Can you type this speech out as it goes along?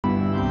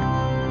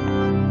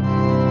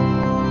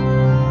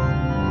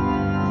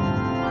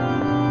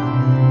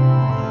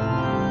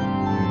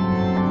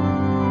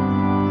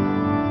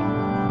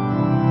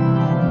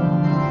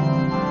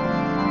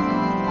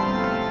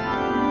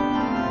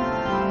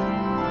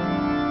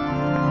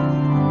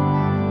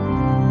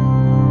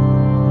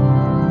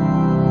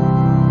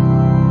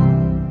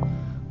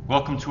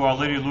to Our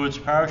Lady of Lourdes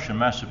Parish in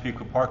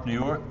Massapequa Park, New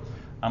York.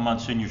 I'm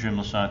Msgr Jim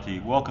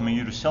Lisante, welcoming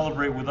you to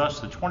celebrate with us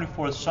the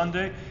 24th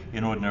Sunday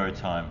in Ordinary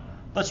Time.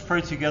 Let's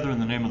pray together in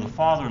the name of the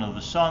Father, and of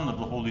the Son, and of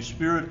the Holy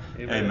Spirit.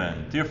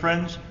 Amen. Dear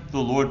friends, the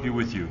Lord be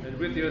with you. And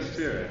with your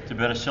spirit. To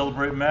better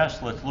celebrate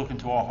Mass, let's look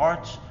into our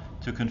hearts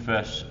to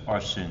confess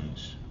our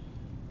sins.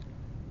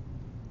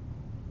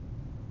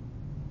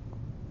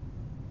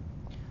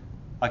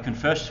 I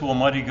confess to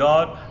Almighty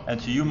God and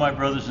to you, my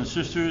brothers and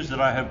sisters, that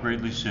I have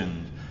greatly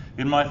sinned,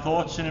 in my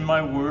thoughts and in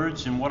my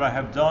words, in what I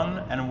have done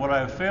and in what I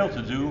have failed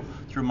to do,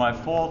 through my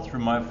fault,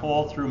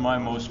 through my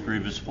most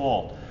grievous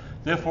fault.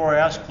 Therefore I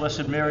ask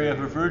Blessed Mary,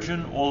 ever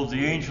Virgin, all of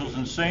the angels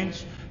and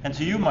saints, and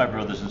to you, my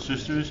brothers and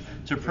sisters,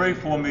 to pray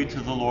for me to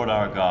the Lord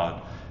our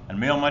God. And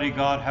may Almighty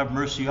God have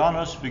mercy on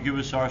us, forgive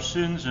us our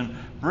sins, and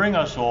bring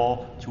us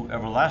all to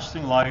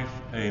everlasting life.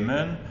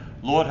 Amen.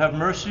 Lord, have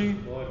mercy.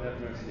 Lord,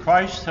 have mercy.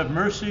 Christ, have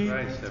mercy.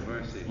 Christ, have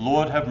mercy.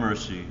 Lord, have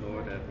mercy.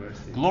 Lord, have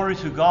mercy. Glory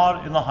to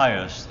God in the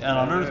highest, and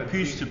on earth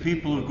peace to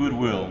people of good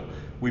will.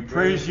 We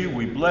praise you,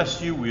 we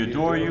bless you, we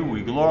adore you,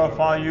 we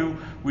glorify you.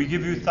 We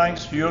give you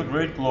thanks for your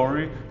great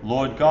glory,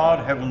 Lord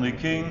God, Heavenly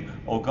King,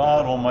 O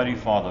God, Almighty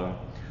Father.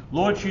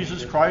 Lord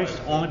Jesus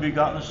Christ, only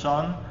begotten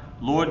Son,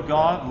 Lord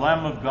God,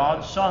 Lamb of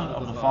God, Son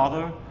of the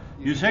Father,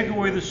 you take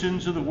away the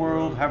sins of the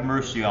world, have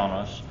mercy on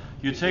us.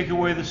 You take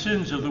away the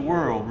sins of the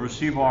world,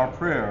 receive our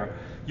prayer.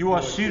 You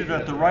are seated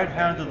at the right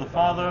hand of the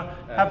Father,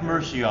 have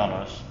mercy on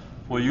us.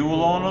 For you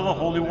alone are the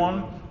Holy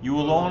One, you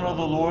alone are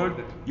the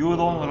Lord, you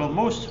alone are the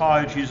Most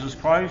High, Jesus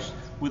Christ,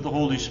 with the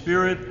Holy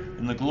Spirit,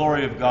 in the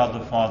glory of God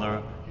the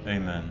Father.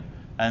 Amen.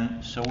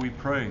 And so we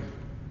pray.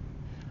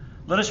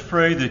 Let us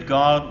pray that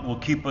God will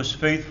keep us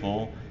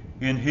faithful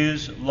in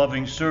his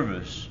loving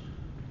service.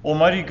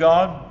 Almighty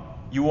God,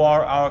 you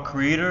are our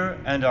Creator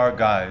and our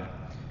Guide.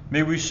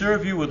 May we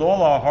serve you with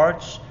all our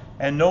hearts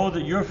and know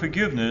that your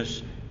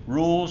forgiveness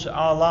rules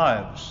our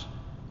lives.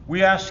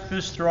 We ask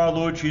this through our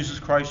Lord Jesus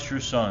Christ, your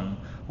Son,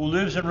 who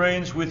lives and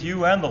reigns with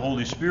you and the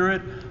Holy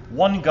Spirit,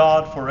 one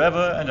God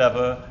forever and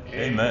ever.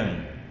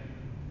 Amen.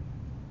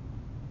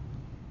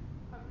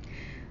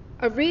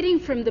 A reading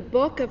from the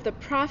book of the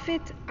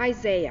prophet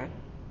Isaiah.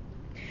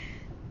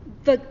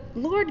 The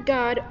Lord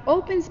God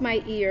opens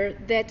my ear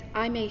that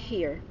I may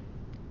hear,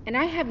 and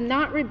I have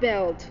not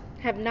rebelled,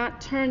 have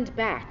not turned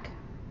back.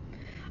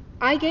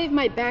 I gave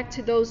my back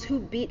to those who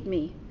beat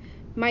me,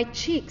 my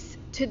cheeks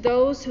to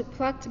those who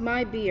plucked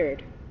my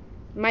beard.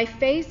 My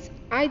face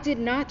I did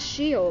not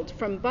shield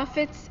from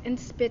buffets and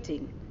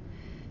spitting.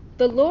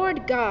 The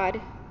Lord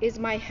God is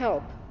my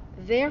help,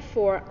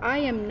 therefore I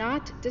am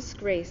not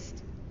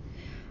disgraced.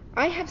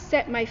 I have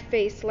set my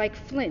face like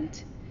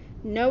flint,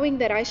 knowing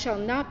that I shall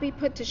not be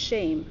put to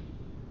shame.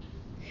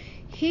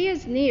 He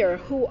is near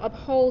who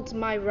upholds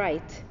my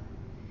right.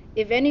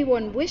 If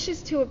anyone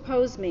wishes to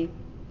oppose me,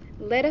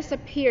 let us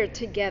appear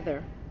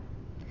together.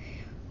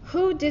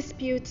 Who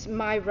disputes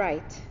my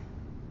right?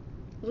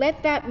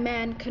 Let that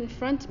man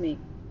confront me.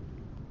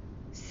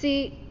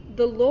 See,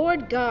 the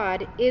Lord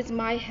God is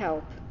my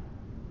help.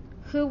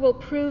 Who will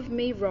prove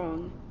me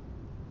wrong?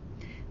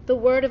 The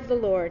word of the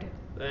Lord.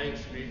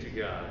 Thanks be to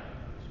God.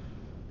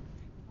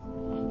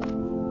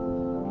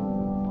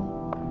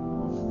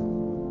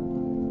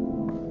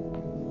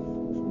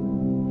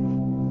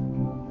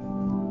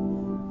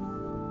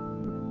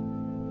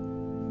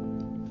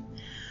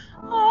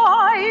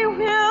 I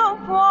will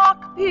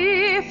walk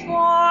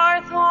before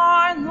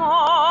the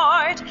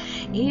Lord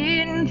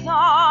in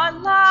the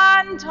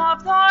land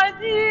of the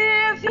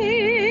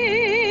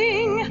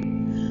living.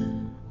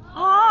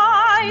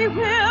 I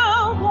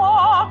will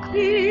walk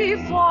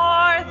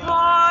before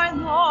the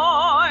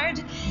Lord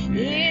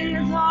in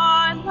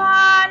the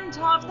land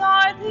of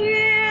the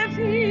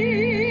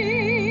living.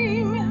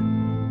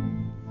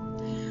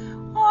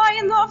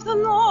 I love the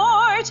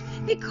Lord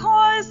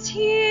because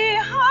he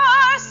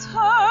has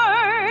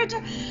heard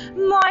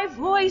my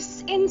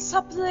voice in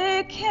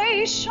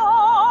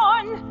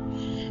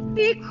supplication,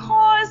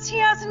 because he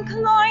has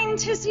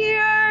inclined his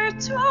ear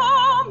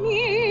to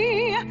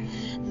me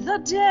the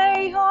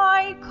day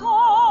I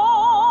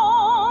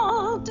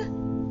called.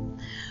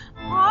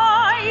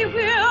 I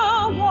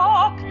will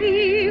walk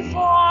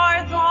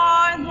before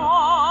the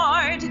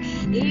Lord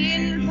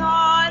in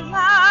the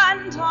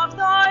land of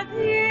the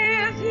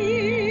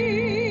living.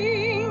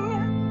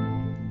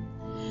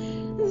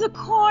 The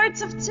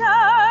cords of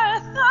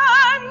death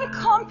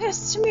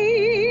encompassed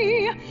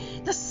me,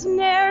 the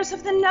snares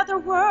of the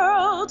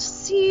netherworld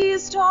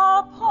seized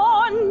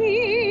upon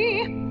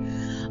me.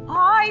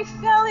 I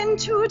fell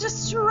into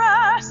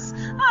distress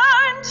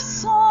and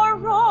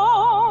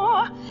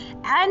sorrow,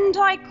 and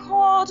I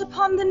called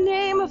upon the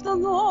name of the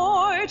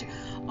Lord.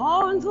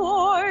 O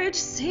Lord,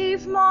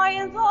 save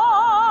my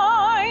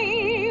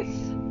life.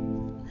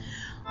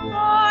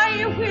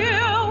 I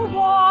will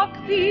walk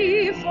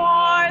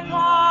before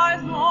the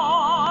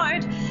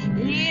Lord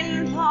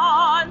in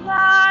the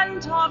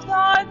land of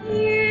the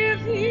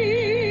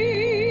living.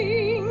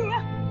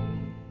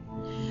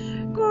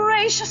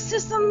 Gracious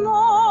is the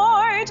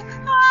Lord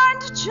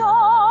and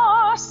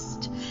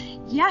just.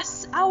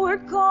 Yes, our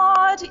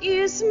God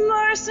is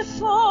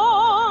merciful.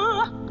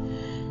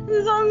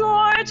 The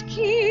Lord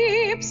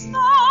keeps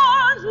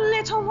the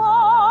little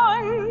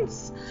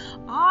ones.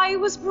 I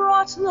was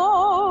brought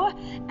low,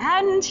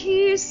 and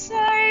he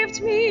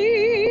saved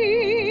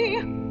me.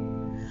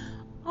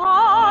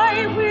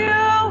 I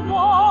will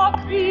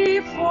walk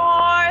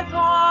before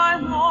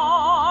the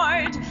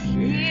Lord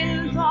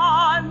in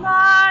the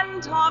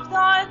land of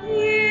the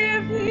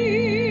living.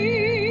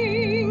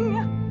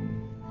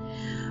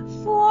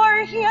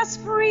 For he has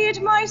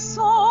freed my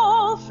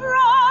soul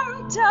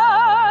from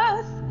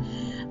death,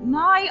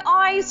 my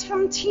eyes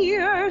from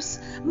tears,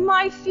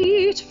 my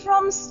feet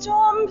from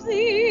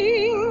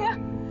stumbling.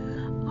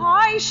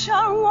 I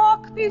shall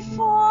walk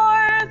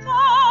before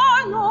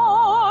the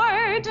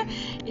Lord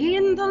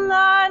in the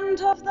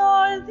land of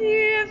the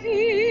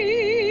living.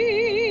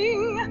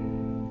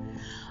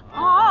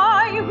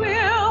 I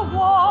will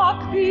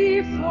walk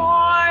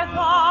before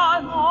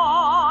the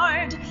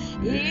Lord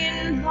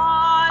in the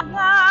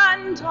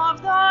land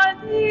of the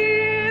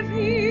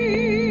living.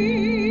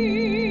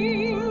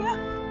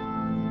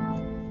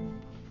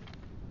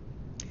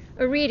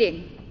 A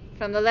reading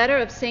from the letter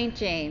of St.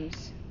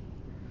 James.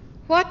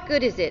 What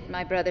good is it,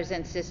 my brothers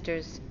and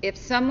sisters, if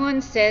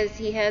someone says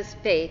he has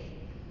faith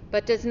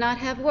but does not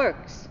have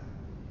works?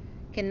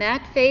 Can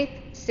that faith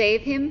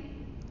save him?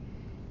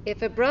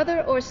 If a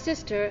brother or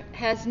sister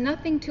has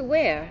nothing to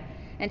wear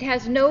and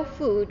has no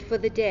food for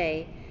the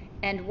day,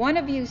 and one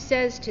of you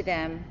says to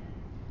them,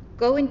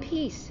 "Go in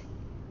peace,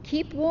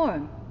 keep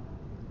warm,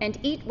 and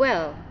eat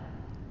well,"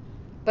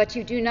 but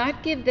you do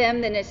not give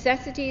them the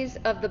necessities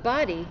of the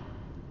body,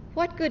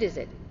 what good is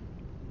it?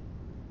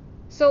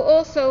 So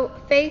also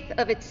faith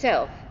of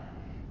itself,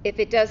 if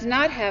it does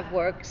not have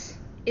works,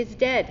 is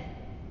dead.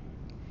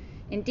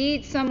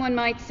 Indeed, someone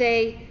might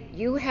say,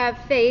 "You have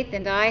faith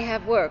and I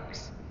have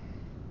works.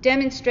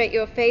 Demonstrate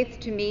your faith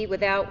to me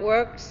without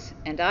works,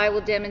 and I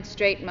will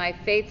demonstrate my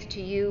faith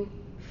to you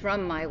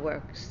from my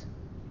works."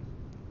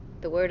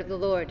 The word of the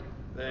Lord.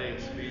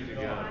 Thanks be to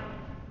God.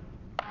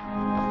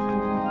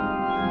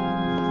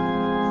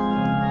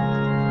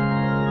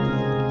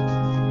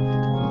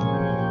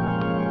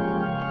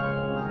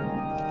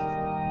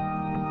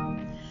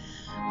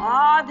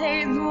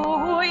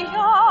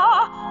 Alleluia,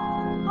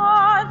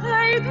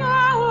 alleluia,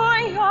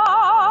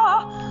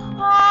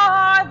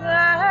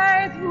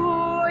 alleluia,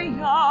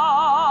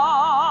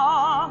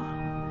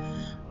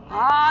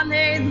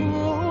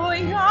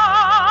 alleluia,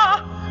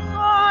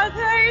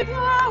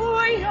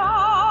 alleluia,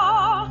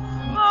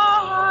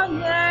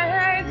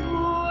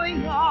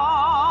 alleluia.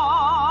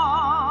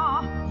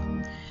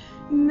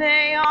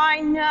 May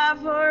I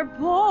never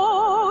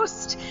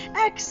boast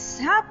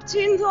except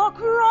in the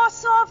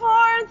cross of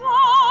our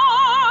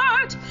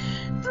Lord,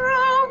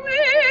 through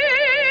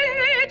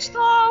which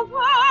the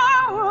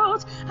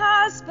world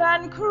has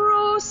been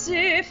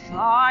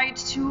crucified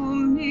to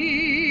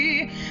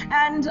me,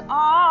 and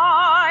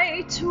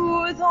I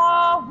to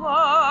the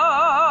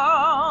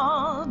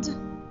world.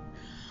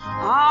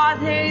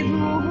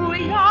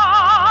 Alleluia,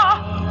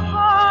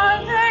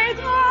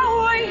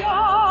 alleluia.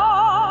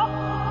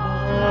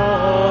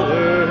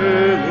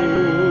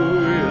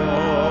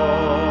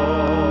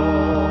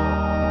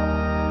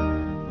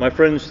 My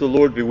friends, the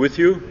Lord be with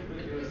you.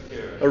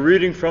 A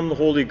reading from the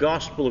Holy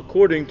Gospel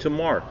according to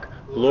Mark.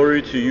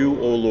 Glory to you,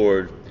 O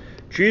Lord.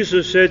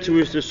 Jesus said to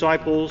his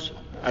disciples,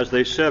 as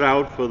they set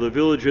out for the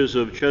villages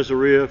of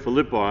Caesarea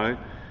Philippi,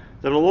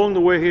 that along the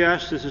way he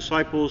asked his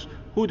disciples,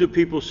 "Who do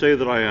people say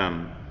that I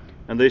am?"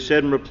 And they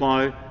said in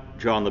reply,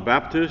 "John the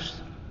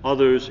Baptist,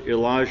 others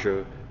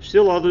Elijah,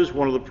 still others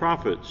one of the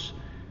prophets."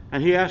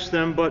 And he asked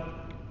them, "But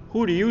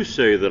who do you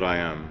say that I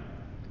am?"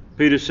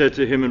 Peter said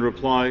to him in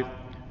reply,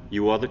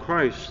 "You are the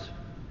Christ."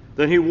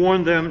 Then he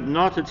warned them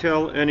not to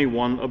tell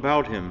anyone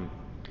about him.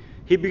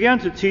 He began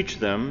to teach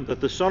them that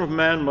the Son of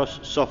Man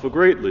must suffer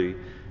greatly,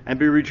 and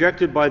be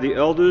rejected by the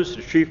elders,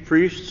 the chief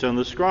priests, and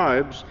the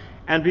scribes,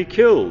 and be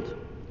killed,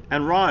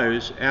 and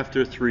rise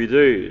after 3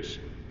 days.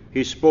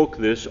 He spoke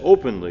this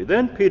openly.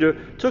 Then Peter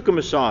took him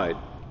aside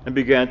and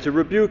began to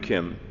rebuke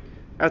him.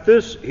 At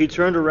this he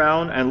turned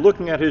around and,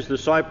 looking at his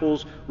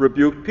disciples,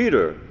 rebuked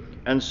Peter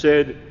and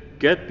said,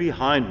 "Get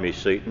behind me,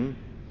 Satan.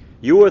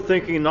 You are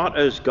thinking not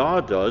as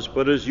God does,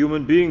 but as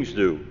human beings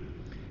do."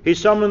 He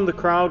summoned the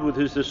crowd with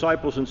his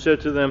disciples and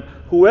said to them,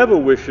 "Whoever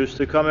wishes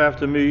to come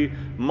after me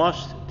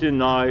must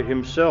deny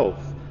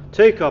himself,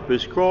 take up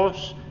his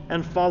cross,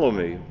 and follow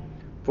me.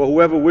 For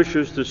whoever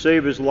wishes to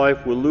save his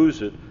life will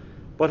lose it,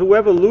 but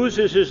whoever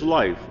loses his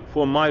life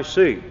for my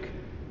sake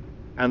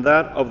and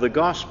that of the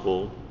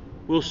gospel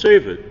will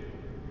save it."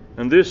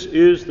 And this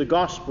is the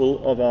gospel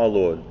of our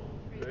Lord.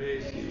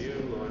 Praise to you,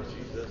 Lord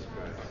Jesus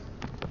Christ.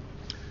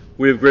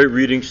 We have great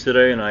readings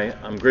today, and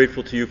I'm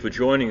grateful to you for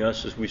joining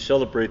us as we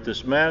celebrate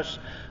this Mass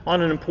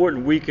on an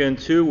important weekend,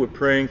 too. We're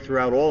praying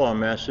throughout all our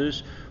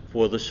Masses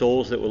for the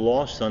souls that were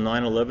lost on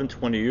 9/11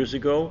 20 years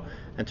ago,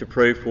 and to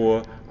pray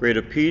for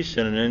greater peace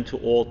and an end to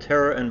all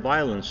terror and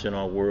violence in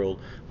our world.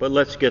 But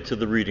let's get to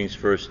the readings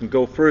first, and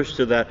go first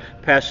to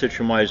that passage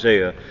from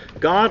Isaiah.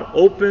 God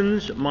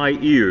opens my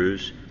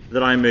ears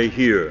that I may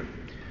hear.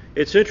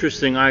 It's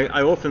interesting,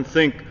 I often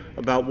think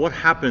about what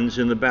happens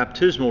in the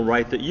baptismal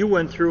rite that you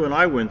went through and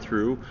I went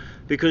through,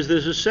 because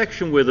there's a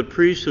section where the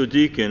priest or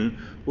deacon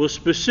will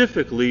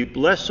specifically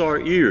bless our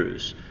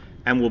ears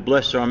and will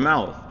bless our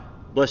mouth.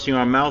 Blessing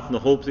our mouth in the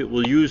hope that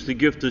we'll use the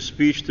gift of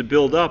speech to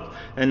build up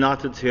and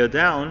not to tear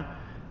down,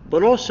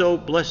 but also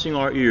blessing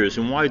our ears.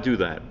 And why do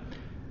that?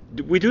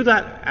 We do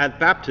that at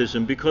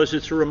baptism because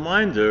it's a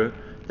reminder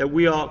that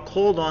we are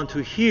called on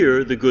to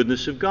hear the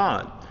goodness of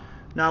God.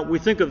 Now, we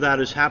think of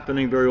that as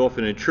happening very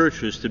often in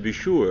churches, to be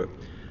sure,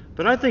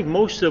 but I think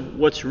most of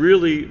what's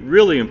really,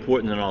 really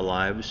important in our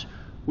lives,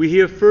 we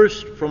hear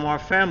first from our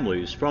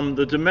families, from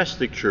the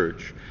domestic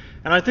church.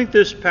 And I think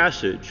this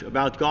passage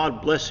about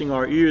God blessing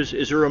our ears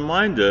is a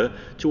reminder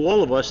to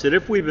all of us that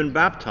if we've been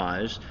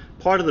baptized,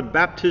 part of the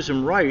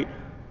baptism rite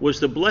was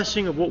the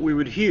blessing of what we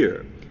would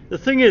hear. The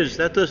thing is,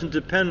 that doesn't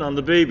depend on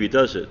the baby,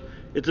 does it?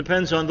 It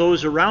depends on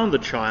those around the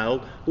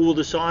child who will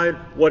decide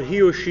what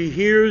he or she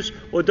hears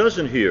or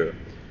doesn't hear.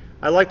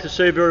 I like to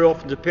say very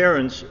often to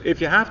parents,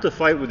 if you have to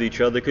fight with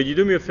each other, could you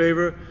do me a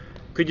favor?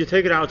 Could you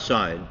take it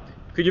outside?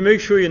 Could you make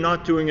sure you're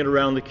not doing it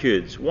around the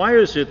kids? Why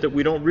is it that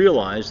we don't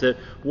realize that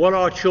what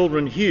our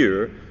children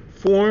hear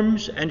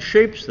forms and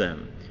shapes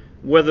them,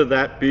 whether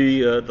that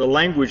be the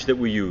language that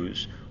we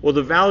use or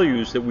the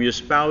values that we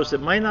espouse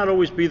that might not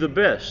always be the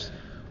best?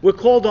 We're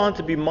called on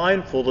to be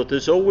mindful that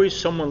there's always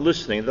someone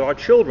listening, that our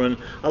children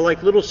are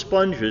like little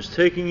sponges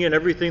taking in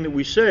everything that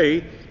we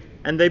say,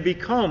 and they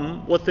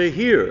become what they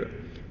hear.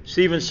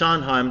 Stephen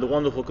Sondheim, the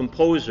wonderful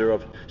composer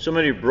of so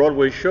many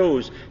Broadway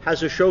shows,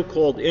 has a show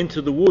called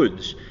Into the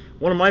Woods.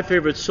 One of my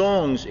favorite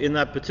songs in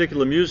that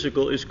particular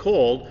musical is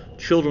called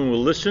Children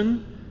Will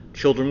Listen,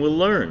 Children Will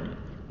Learn.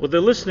 Well, they're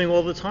listening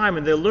all the time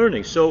and they're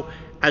learning. So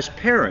as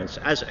parents,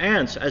 as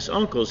aunts, as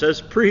uncles,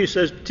 as priests,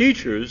 as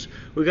teachers,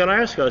 we've got to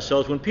ask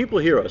ourselves, when people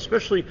hear us,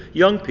 especially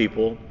young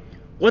people,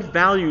 what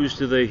values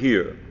do they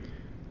hear?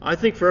 I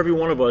think for every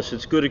one of us,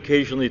 it's good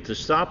occasionally to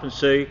stop and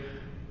say,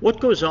 what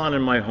goes on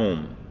in my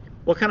home?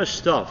 What kind of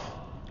stuff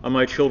are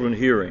my children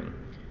hearing?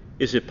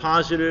 Is it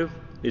positive?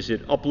 Is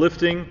it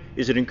uplifting?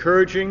 Is it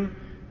encouraging?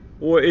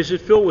 Or is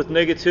it filled with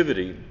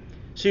negativity?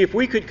 See, if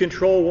we could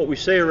control what we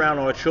say around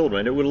our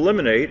children, it would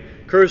eliminate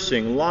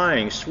cursing,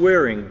 lying,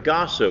 swearing,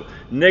 gossip,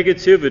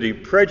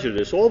 negativity,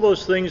 prejudice, all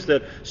those things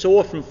that so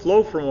often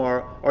flow from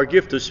our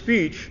gift of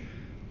speech.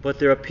 But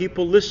there are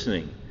people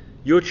listening,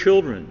 your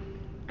children,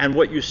 and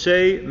what you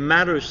say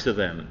matters to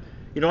them.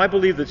 You know, I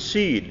believe that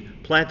seed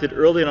planted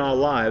early in our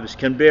lives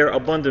can bear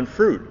abundant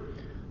fruit,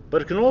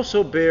 but it can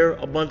also bear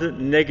abundant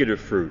negative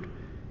fruit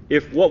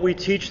if what we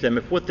teach them,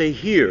 if what they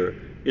hear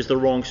is the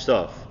wrong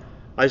stuff.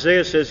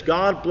 Isaiah says,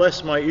 God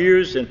blessed my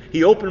ears, and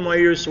he opened my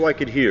ears so I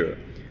could hear.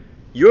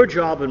 Your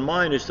job and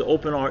mine is to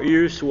open our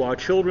ears to our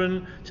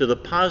children, to the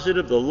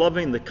positive, the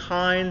loving, the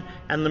kind,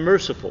 and the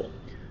merciful.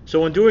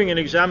 So in doing an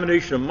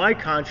examination of my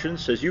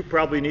conscience, as you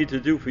probably need to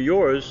do for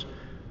yours,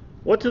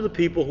 what do the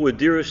people who are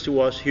dearest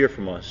to us hear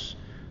from us?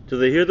 Do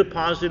they hear the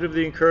positive,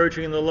 the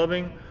encouraging, and the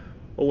loving?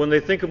 Or when they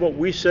think of what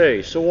we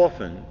say so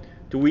often,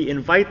 do we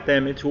invite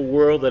them into a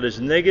world that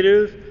is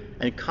negative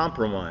and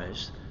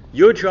compromised?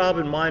 Your job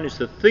and mine is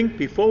to think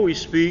before we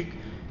speak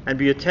and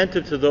be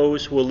attentive to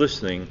those who are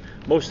listening,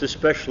 most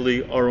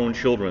especially our own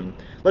children.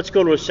 Let's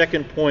go to a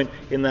second point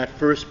in that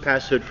first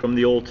passage from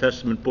the Old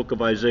Testament book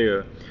of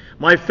Isaiah.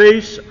 My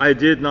face I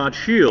did not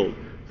shield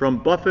from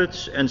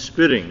buffets and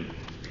spitting.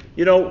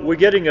 You know, we're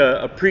getting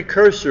a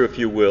precursor, if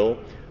you will,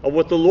 of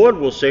what the Lord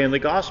will say in the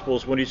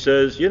Gospels when he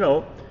says, you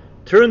know,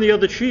 turn the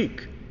other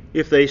cheek.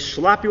 If they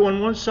slap you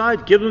on one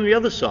side, give them the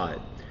other side.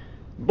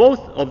 Both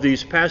of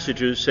these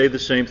passages say the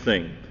same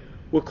thing.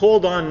 We're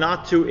called on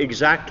not to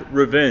exact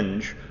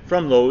revenge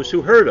from those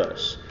who hurt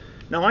us.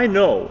 Now, I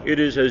know it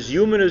is as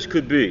human as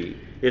could be,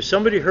 if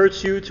somebody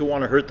hurts you, to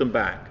want to hurt them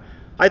back.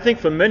 I think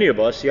for many of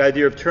us, the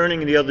idea of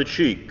turning the other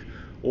cheek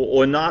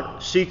or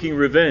not seeking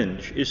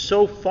revenge is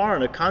so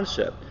foreign a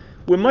concept.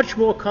 We're much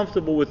more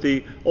comfortable with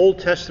the Old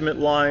Testament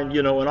line,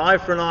 you know, an eye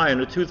for an eye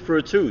and a tooth for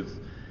a tooth.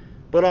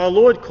 But our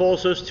Lord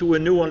calls us to a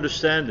new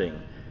understanding.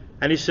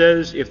 And he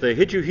says, if they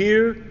hit you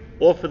here,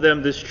 offer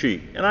them this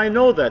cheek. And I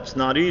know that's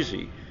not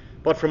easy.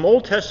 But from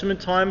Old Testament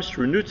times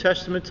through New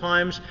Testament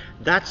times,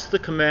 that's the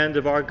command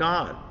of our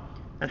God.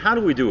 And how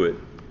do we do it?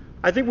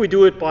 I think we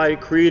do it by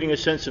creating a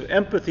sense of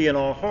empathy in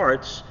our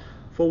hearts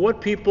for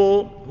what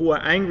people who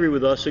are angry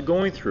with us are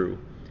going through,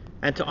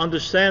 and to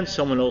understand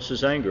someone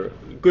else's anger.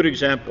 Good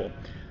example.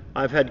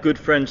 I've had good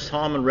friends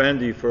Tom and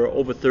Randy for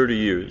over 30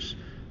 years.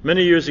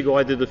 Many years ago,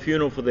 I did the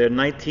funeral for their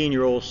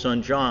 19-year-old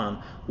son,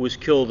 John, who was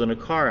killed in a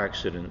car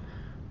accident.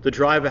 The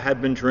driver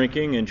had been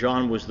drinking, and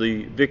John was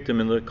the victim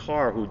in the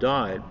car who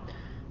died.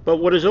 But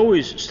what has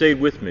always stayed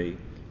with me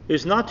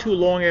is not too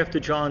long after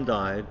John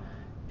died,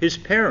 his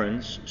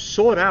parents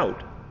sought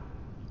out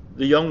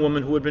the young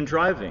woman who had been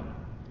driving.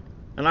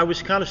 And I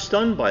was kind of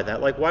stunned by that.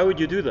 Like, why would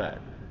you do that?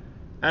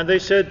 And they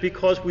said,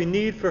 because we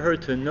need for her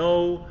to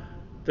know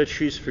that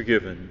she's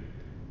forgiven.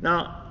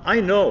 Now,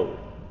 I know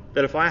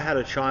that if I had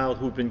a child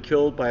who'd been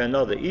killed by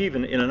another,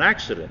 even in an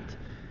accident,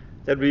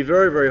 that'd be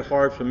very, very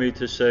hard for me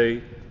to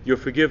say, you're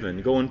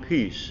forgiven, go in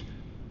peace.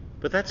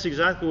 But that's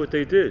exactly what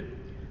they did.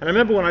 And I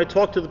remember when I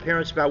talked to the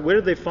parents about where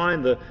did they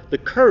find the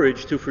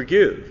courage to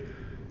forgive,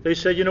 they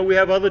said, we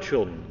have other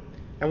children.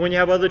 And when you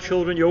have other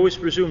children, you always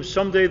presume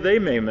someday they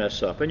may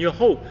mess up. And you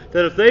hope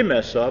that if they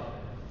mess up,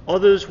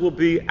 others will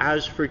be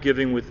as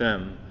forgiving with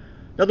them.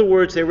 In other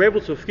words, they were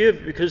able to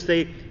forgive because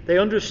they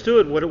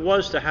understood what it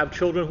was to have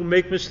children who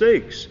make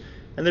mistakes.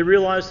 And they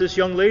realized this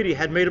young lady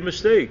had made a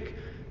mistake.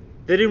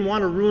 They didn't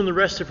want to ruin the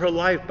rest of her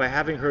life by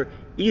having her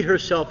eat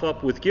herself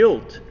up with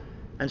guilt.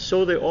 And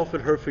so they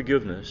offered her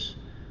forgiveness.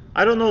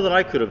 I don't know that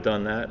I could have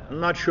done that. I'm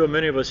not sure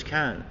many of us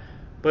can.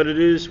 But it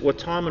is what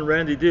Tom and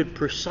Randy did,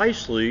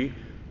 precisely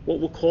what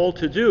we're called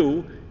to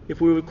do if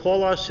we would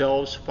call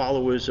ourselves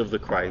followers of the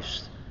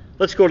Christ.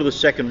 Let's go to the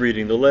second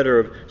reading, the letter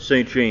of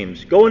St.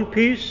 James. Go in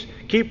peace,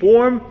 keep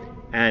warm,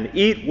 and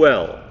eat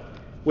well.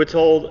 We're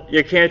told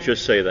you can't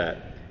just say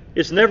that.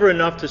 It's never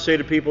enough to say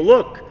to people,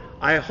 look,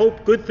 I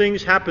hope good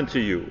things happen to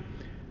you.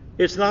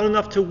 It's not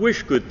enough to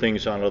wish good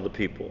things on other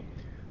people.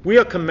 We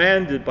are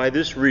commanded by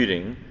this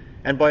reading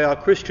and by our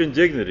Christian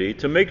dignity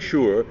to make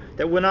sure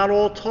that we're not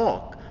all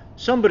talk.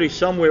 Somebody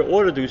somewhere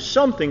ought to do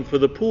something for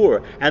the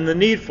poor and the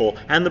needful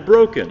and the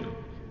broken.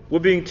 We're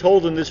being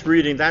told in this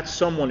reading that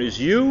someone is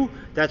you,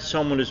 that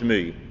someone is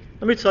me.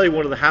 Let me tell you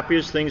one of the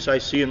happiest things I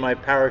see in my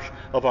parish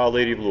of Our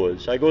Lady of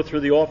Lourdes. I go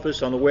through the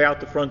office on the way out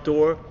the front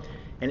door,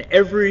 and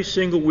every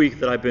single week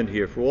that I've been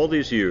here for all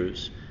these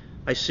years,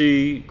 I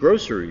see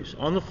groceries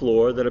on the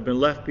floor that have been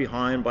left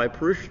behind by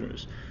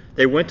parishioners.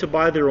 They went to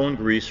buy their own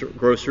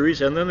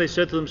groceries, and then they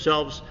said to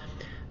themselves,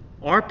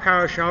 our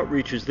parish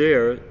outreach is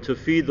there to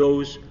feed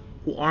those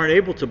who aren't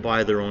able to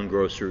buy their own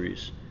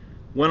groceries.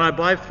 When I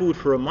buy food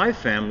for my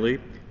family,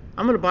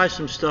 I'm going to buy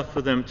some stuff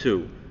for them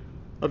too.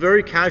 A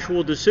very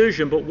casual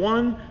decision, but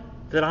one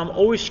that I'm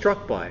always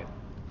struck by.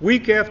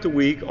 Week after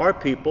week, our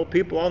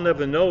people I'll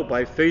never know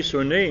by face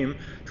or name,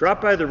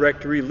 drop by the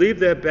rectory, leave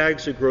their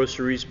bags of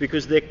groceries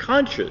because they're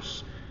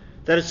conscious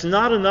that it's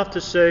not enough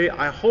to say,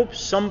 I hope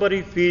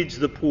somebody feeds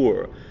the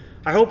poor.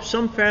 I hope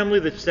some family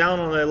that's down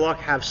on their luck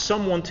have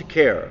someone to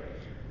care.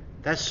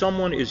 That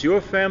someone is your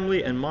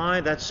family and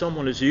mine. That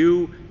someone is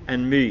you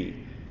and me.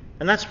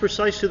 And that's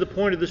precisely the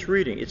point of this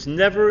reading. It's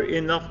never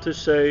enough to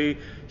say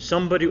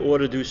somebody ought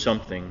to do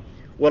something.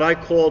 What I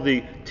call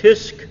the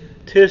tisk,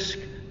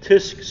 tisk,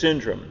 tisk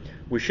syndrome.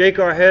 We shake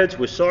our heads.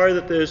 We're sorry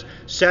that there's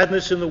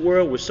sadness in the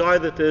world. We're sorry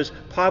that there's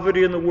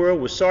poverty in the world.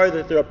 We're sorry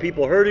that there are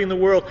people hurting in the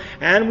world.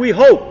 And we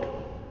hope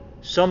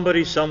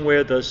somebody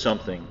somewhere does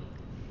something.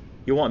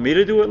 You want me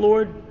to do it,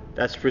 Lord?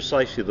 That's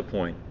precisely the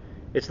point.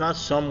 It's not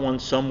someone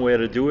somewhere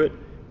to do it.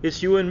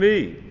 It's you and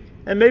me.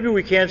 And maybe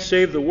we can't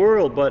save the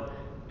world, but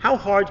how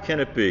hard can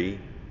it be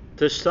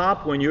to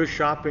stop when you're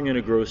shopping in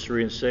a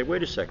grocery and say,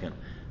 wait a second,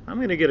 I'm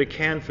going to get a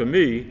can for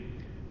me,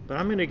 but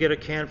I'm going to get a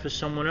can for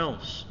someone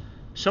else.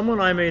 Someone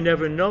I may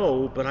never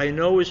know, but I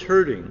know is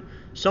hurting.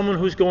 Someone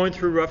who's going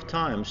through rough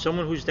times.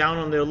 Someone who's down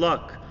on their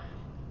luck.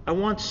 I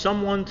want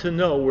someone to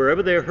know,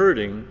 wherever they're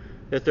hurting,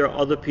 that there are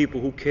other people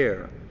who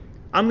care.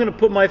 I'm going to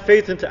put my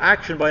faith into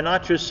action by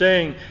not just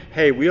saying,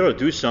 hey, we ought to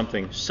do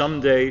something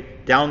someday,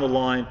 down the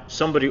line,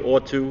 somebody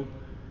ought to,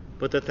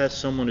 but that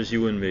someone is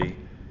you and me.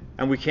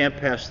 And we can't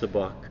pass the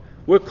buck.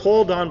 We're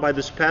called on by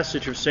this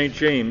passage of St.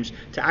 James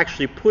to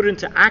actually put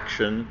into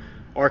action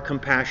our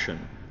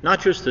compassion.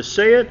 Not just to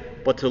say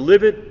it, but to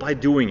live it by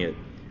doing it.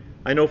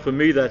 I know for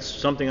me that's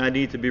something I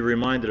need to be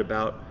reminded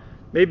about.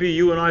 Maybe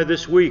you and I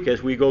this week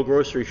as we go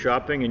grocery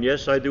shopping, and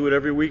yes, I do it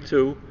every week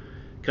too,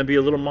 can be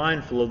a little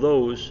mindful of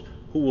those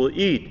who will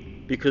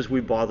eat because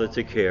we bother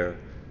to care.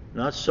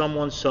 Not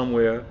someone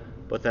somewhere,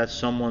 but that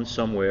someone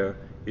somewhere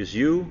is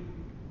you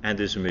and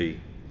is me.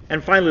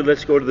 And finally,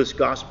 let's go to this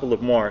Gospel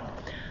of Mark.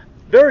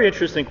 Very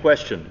interesting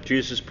question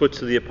Jesus puts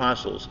to the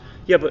apostles.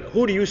 Yeah, but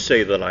who do you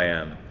say that I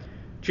am?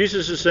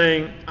 Jesus is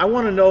saying, I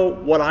want to know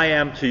what I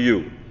am to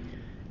you.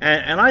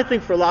 And I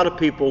think for a lot of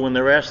people, when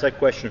they're asked that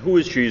question, who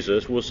is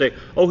Jesus, will say,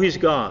 oh, he's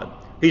God.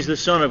 He's the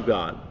Son of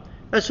God.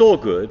 That's all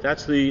good.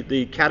 That's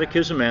the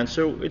catechism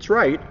answer. It's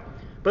right,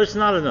 but it's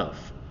not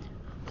enough.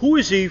 Who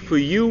is he for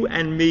you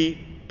and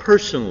me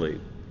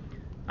personally?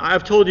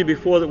 I've told you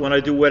before that when I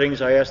do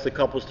weddings, I ask the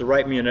couples to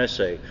write me an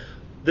essay.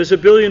 There's a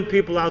billion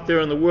people out there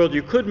in the world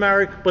you could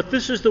marry, but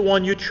this is the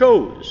one you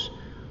chose.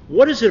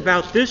 What is it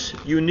about this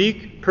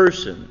unique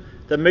person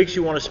that makes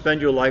you want to spend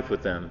your life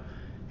with them?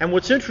 And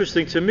what's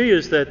interesting to me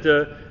is that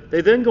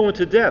they then go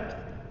into depth.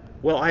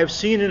 Well, I have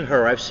seen in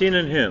her, I've seen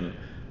in him,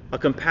 a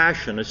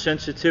compassion, a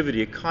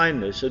sensitivity, a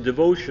kindness, a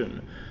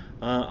devotion,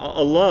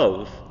 a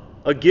love,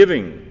 a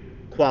giving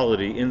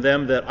quality in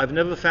them that I've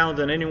never found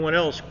in anyone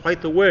else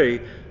quite the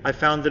way I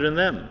found it in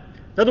them.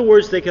 In other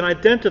words, they can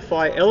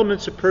identify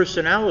elements of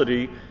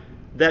personality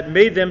that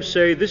made them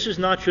say, this is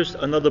not just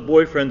another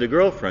boyfriend or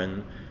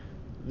girlfriend,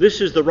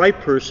 this is the right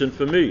person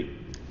for me.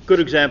 Good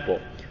example.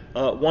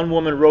 One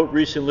woman wrote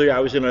recently, I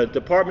was in a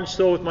department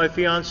store with my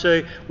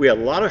fiance. We had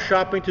a lot of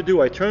shopping to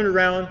do. I turned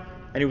around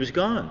and he was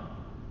gone.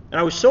 And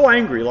I was so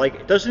angry,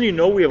 like, doesn't he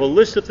know we have a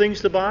list of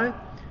things to buy?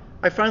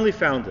 I finally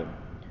found him.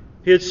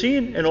 He had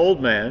seen an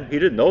old man, he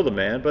didn't know the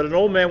man, but an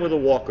old man with a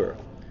walker.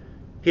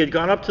 He had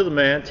gone up to the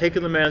man,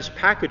 taken the man's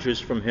packages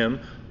from him,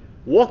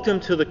 walked him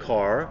to the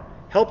car,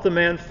 helped the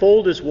man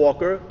fold his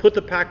walker, put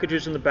the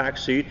packages in the back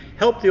seat,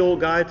 helped the old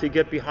guy to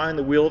get behind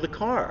the wheel of the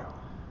car.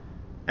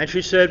 And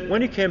she said,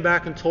 when he came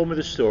back and told me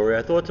the story,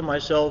 I thought to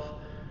myself,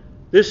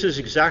 this is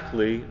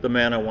exactly the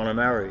man I want to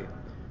marry.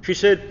 She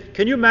said,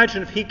 can you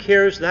imagine if he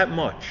cares that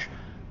much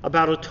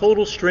about a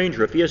total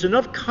stranger, if he has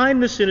enough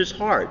kindness in his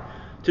heart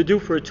to do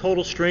for a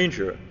total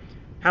stranger,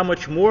 how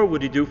much more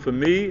would he do for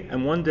me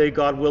and one day,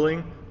 God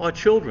willing, our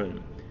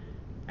children?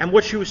 And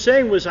what she was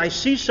saying was, I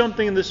see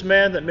something in this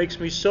man that makes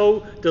me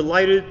so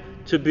delighted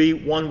to be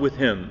one with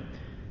him.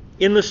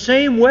 In the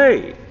same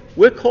way,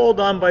 we're called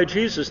on by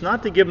Jesus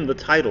not to give him the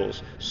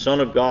titles, Son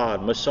of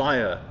God,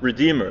 Messiah,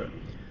 Redeemer,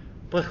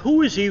 but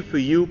who is he for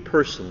you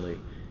personally?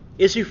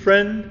 Is he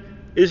friend?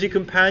 Is he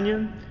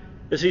companion?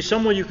 Is he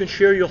someone you can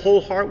share your whole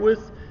heart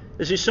with?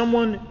 Is he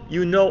someone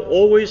you know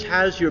always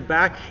has your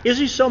back? Is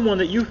he someone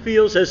that you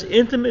feel as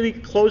intimately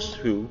close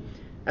to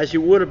as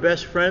you would a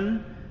best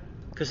friend?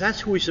 Because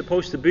that's who he's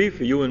supposed to be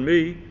for you and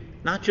me,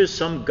 not just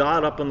some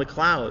God up in the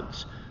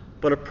clouds.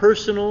 But a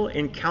personal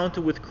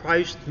encounter with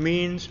Christ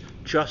means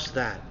just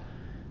that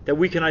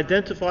we can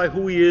identify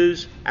who he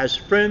is as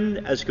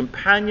friend, as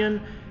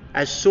companion,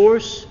 as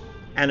source,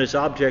 and as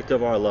object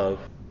of our love.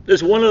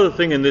 There's one other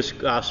thing in this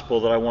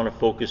gospel that I want to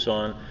focus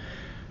on.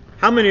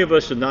 How many of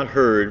us have not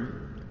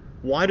heard,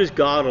 why does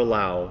God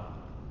allow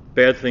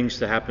bad things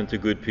to happen to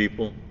good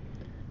people?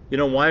 You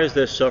know, why is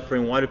there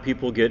suffering? Why do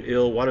people get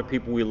ill? Why do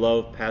people we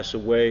love pass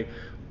away?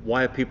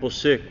 Why are people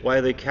sick? Why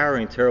are they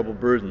carrying terrible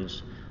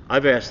burdens?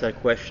 I've asked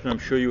that question. I'm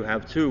sure you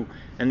have too.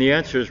 And the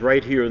answer is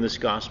right here in this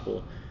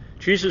gospel.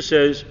 Jesus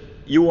says,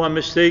 you are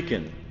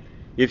mistaken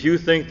if you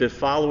think that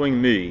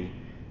following me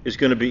is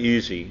going to be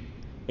easy.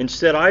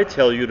 Instead, I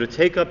tell you to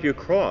take up your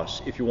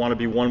cross if you want to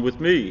be one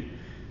with me.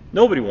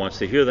 Nobody wants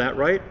to hear that,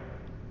 right?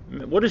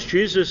 What does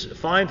Jesus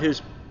find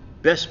his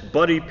best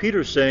buddy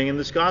Peter saying in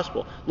this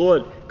gospel?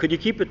 Lord, could you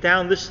keep it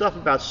down? This stuff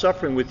about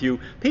suffering with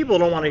you, people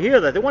don't want to hear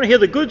that. They want to hear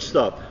the good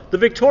stuff, the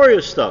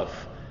victorious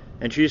stuff.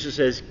 And Jesus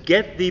says,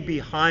 get thee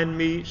behind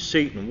me,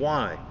 Satan.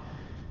 Why?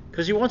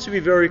 Because he wants to be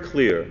very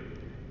clear.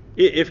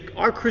 If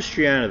our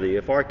Christianity,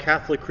 if our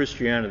Catholic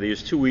Christianity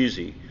is too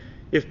easy,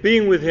 if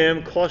being with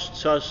him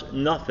costs us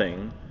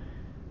nothing,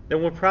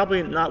 then we're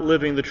probably not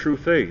living the true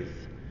faith.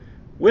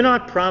 We're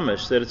not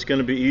promised that it's going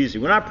to be easy.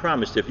 We're not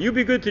promised if you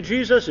be good to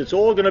Jesus, it's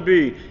all going to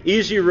be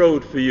easy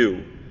road for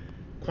you.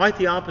 Quite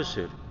the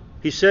opposite.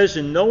 He says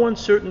in no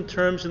uncertain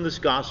terms in this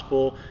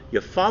gospel,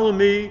 you follow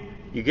me,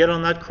 you get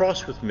on that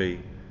cross with me.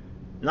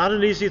 Not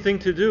an easy thing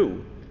to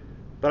do.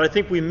 But I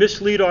think we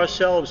mislead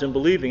ourselves in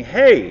believing,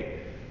 hey,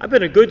 I've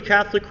been a good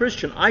Catholic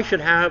Christian, I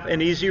should have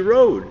an easy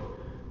road.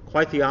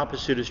 Quite the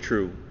opposite is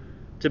true.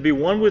 To be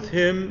one with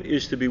him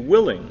is to be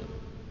willing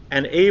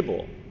and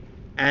able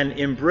and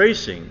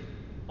embracing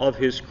of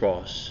his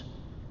cross.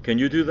 Can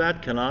you do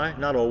that? Can I?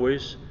 Not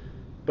always.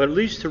 But at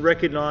least to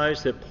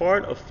recognize that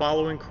part of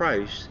following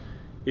Christ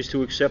is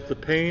to accept the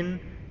pain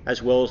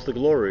as well as the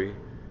glory,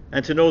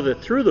 and to know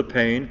that through the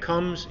pain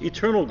comes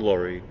eternal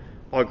glory,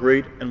 our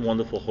great and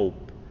wonderful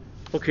hope.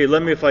 Okay,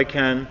 let me, if I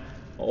can,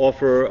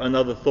 offer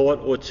another thought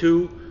or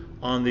two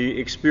on the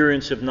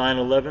experience of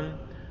 9/11.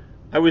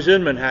 I was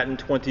in Manhattan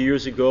 20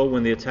 years ago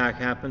when the attack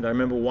happened. I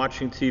remember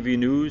watching TV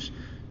news,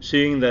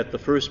 seeing that the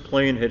first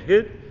plane had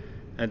hit,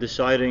 and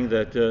deciding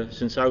that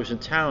since I was in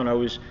town, I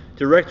was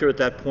director at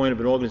that point of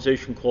an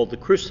organization called the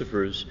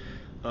Christophers,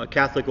 a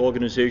Catholic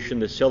organization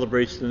that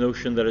celebrates the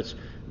notion that it's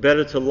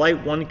better to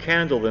light one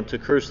candle than to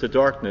curse the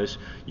darkness,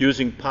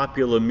 using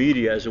popular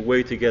media as a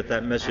way to get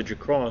that message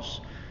across.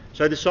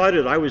 So I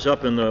decided I was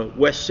up in the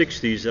West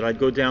 60s that I'd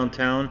go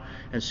downtown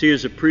and see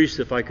as a priest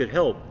if I could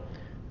help.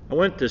 I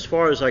went as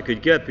far as I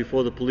could get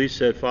before the police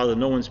said, Father,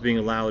 no one's being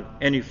allowed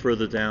any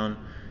further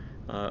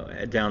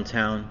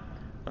downtown.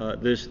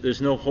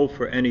 There's no hope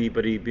for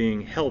anybody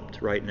being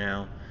helped right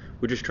now.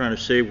 We're just trying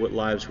to save what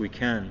lives we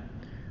can.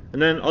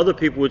 And then other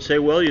people would say,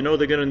 well, you know,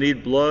 they're going to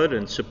need blood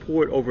and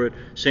support over at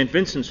St.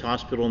 Vincent's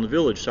Hospital in the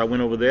village. So I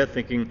went over there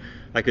thinking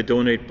I could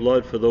donate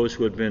blood for those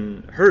who had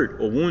been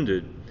hurt or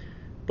wounded.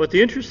 But the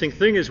interesting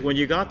thing is when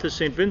you got to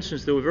St.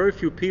 Vincent's, there were very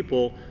few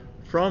people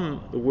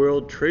from the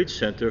World Trade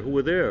Center who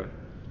were there.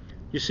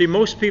 You see,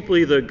 most people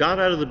either got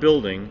out of the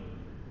building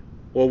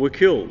or were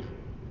killed.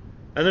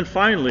 And then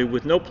finally,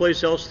 with no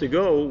place else to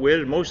go, where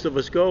did most of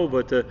us go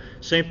but to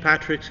St.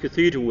 Patrick's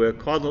Cathedral, where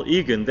Cardinal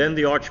Egan, then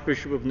the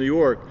Archbishop of New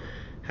York,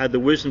 had the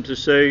wisdom to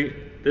say,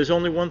 there's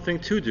only one thing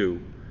to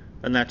do,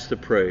 and that's to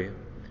pray.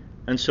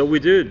 And so we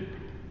did.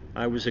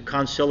 I was a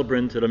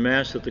concelebrant at a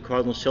Mass that the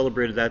Cardinal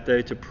celebrated that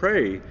day to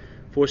pray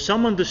for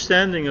some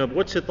understanding of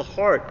what's at the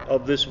heart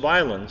of this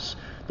violence,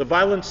 the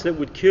violence that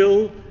would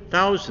kill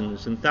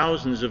thousands and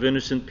thousands of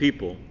innocent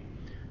people.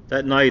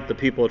 That night, the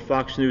people at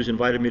Fox News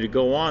invited me to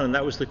go on, and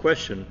that was the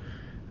question.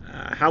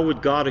 How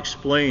would God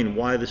explain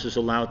why this is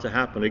allowed to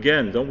happen?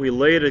 Again, don't we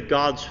lay it at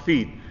God's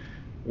feet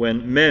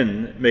when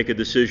men make a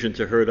decision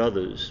to hurt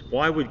others?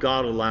 Why would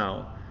God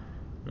allow?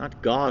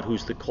 Not God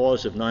who's the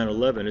cause of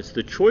 9/11. It's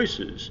the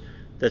choices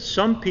that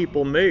some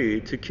people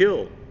made to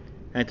kill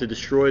and to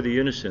destroy the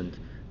innocent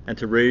and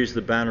to raise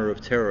the banner of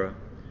terror.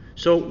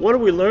 So what do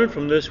we learn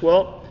from this?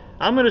 Well,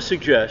 I'm going to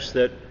suggest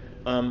that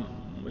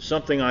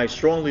something I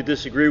strongly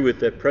disagree with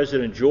that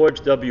President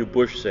George W.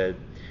 Bush said.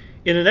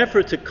 In an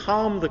effort to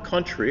calm the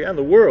country and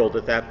the world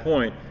at that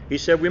point, he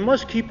said, we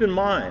must keep in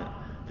mind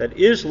that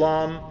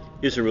Islam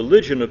is a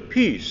religion of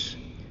peace.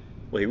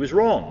 Well, he was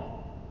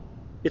wrong.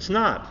 It's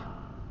not.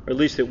 Or at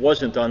least it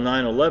wasn't on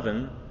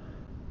 9/11.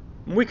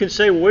 And we can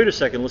say, well, wait a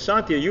second,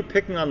 Lisante, are you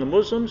picking on the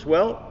Muslims?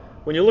 Well,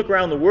 when you look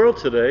around the world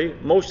today,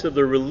 most of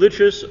the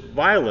religious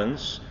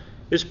violence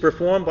is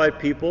performed by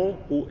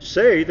people who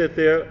say that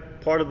they're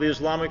part of the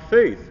Islamic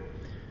faith.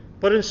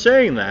 But in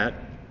saying that,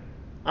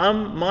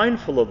 I'm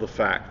mindful of the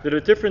fact that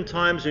at different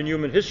times in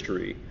human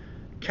history,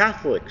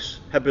 Catholics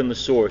have been the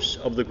source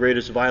of the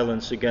greatest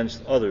violence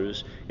against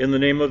others in the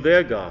name of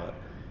their God.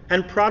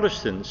 And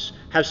Protestants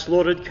have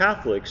slaughtered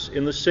Catholics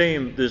in the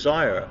same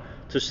desire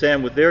to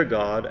stand with their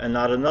God and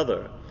not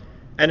another.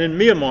 And in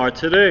Myanmar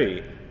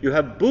today, you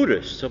have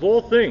Buddhists, of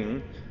all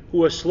things,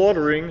 who are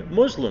slaughtering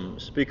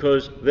Muslims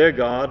because their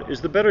God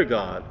is the better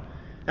God.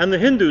 And the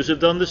Hindus have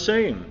done the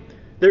same.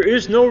 There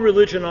is no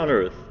religion on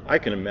earth, I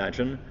can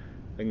imagine,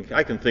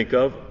 I can think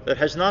of, that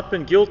has not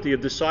been guilty of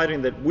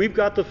deciding that we've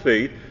got the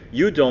faith,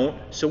 you don't,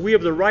 so we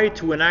have the right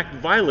to enact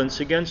violence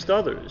against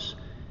others.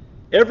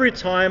 Every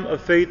time a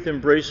faith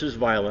embraces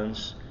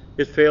violence,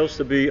 it fails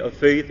to be a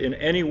faith in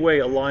any way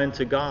aligned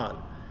to God.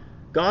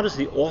 God is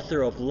the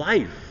author of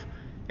life.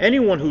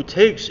 Anyone who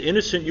takes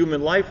innocent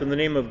human life in the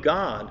name of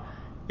God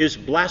is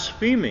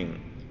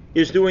blaspheming,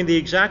 is doing the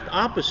exact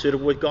opposite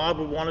of what God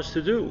would want us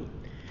to do.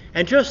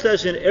 And just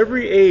as in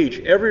every age,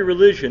 every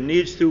religion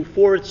needs to,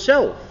 for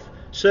itself,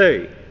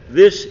 say,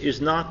 this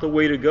is not the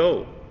way to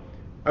go.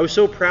 I was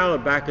so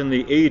proud back in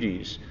the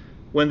 80s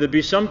when there'd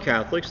be some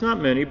Catholics,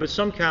 not many, but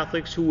some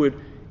Catholics who would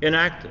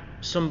enact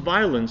some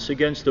violence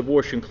against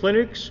abortion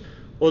clinics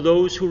or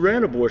those who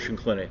ran abortion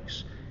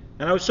clinics.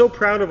 And I was so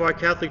proud of our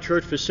Catholic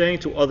Church for saying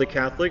to other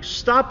Catholics,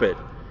 stop it.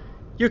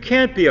 You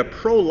can't be a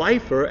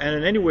pro-lifer and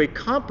in any way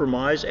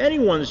compromise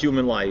anyone's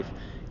human life,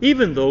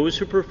 even those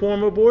who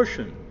perform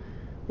abortion.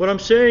 What I'm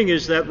saying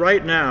is that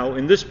right now,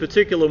 in this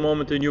particular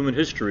moment in human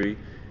history,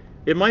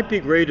 it might be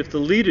great if the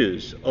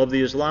leaders of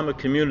the Islamic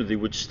community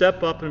would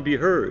step up and be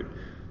heard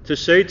to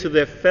say to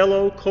their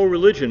fellow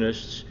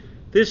co-religionists,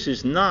 this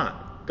is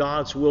not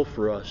God's will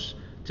for us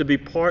to be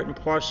part and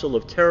parcel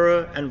of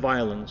terror and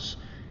violence.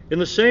 In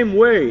the same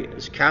way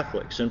as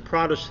Catholics and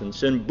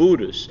Protestants and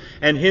Buddhists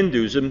and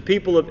Hindus and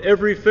people of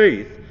every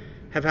faith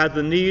have had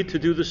the need to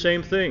do the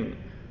same thing,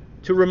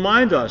 to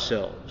remind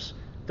ourselves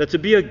that to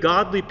be a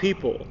godly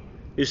people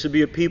is to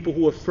be a people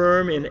who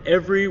affirm in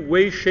every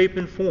way, shape,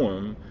 and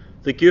form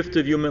the gift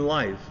of human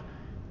life.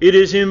 It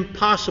is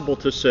impossible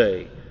to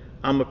say,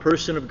 I'm a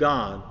person of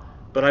God,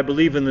 but I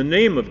believe in the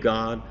name of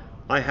God,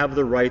 I have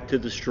the right to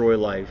destroy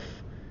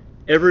life.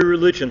 Every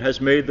religion has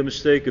made the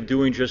mistake of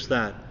doing just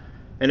that,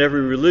 and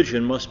every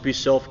religion must be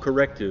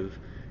self-corrective.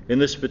 In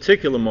this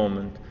particular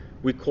moment,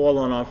 we call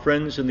on our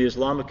friends in the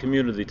Islamic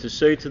community to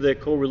say to their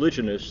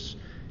co-religionists,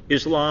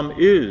 Islam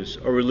is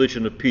a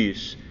religion of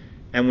peace,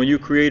 and when you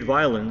create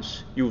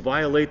violence, you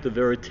violate the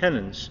very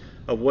tenets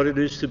of what it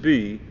is to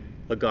be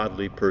a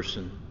godly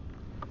person.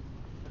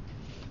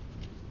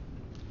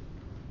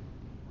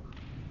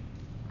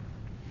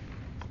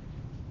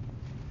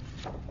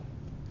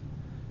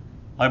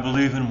 I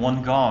believe in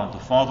one God, the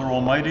Father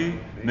Almighty,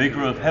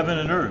 maker of heaven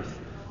and earth,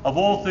 of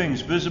all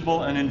things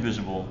visible and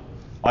invisible.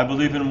 I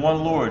believe in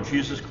one Lord,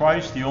 Jesus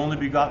Christ, the only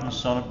begotten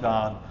Son of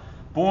God,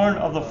 born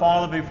of the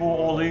Father before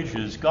all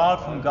ages,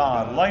 God from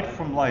God, light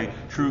from light,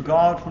 true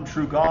God from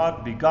true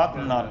God,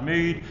 begotten, not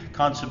made,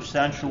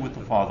 consubstantial with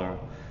the Father.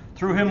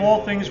 Through him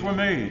all things were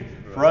made.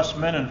 For us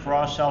men and for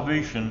our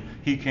salvation,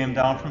 he came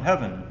down from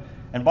heaven,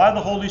 and by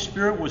the Holy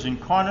Spirit was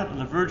incarnate in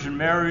the Virgin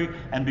Mary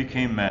and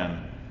became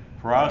man.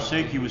 For our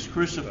sake he was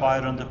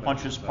crucified under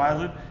Pontius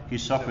Pilate, he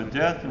suffered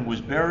death and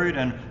was buried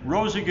and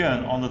rose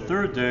again on the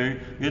third day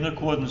in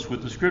accordance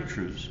with the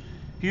Scriptures.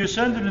 He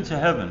ascended into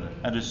heaven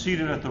and is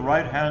seated at the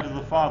right hand of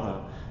the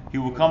Father. He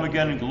will come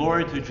again in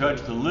glory to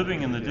judge the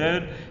living and the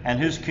dead, and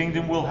his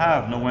kingdom will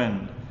have no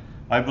end.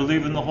 I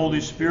believe in the Holy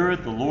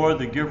Spirit, the Lord,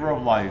 the giver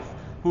of life,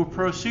 who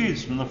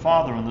proceeds from the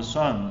Father and the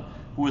Son,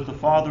 who with the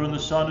Father and the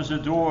Son is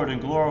adored and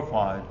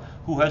glorified,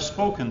 who has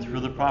spoken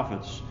through the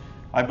prophets.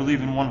 I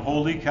believe in one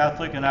holy,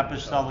 Catholic, and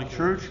Apostolic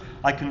Church.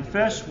 I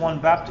confess one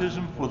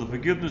baptism for the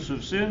forgiveness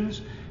of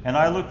sins, and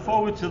I look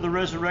forward to the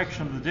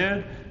resurrection of the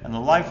dead and the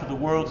life of the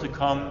world to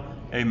come.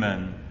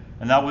 Amen.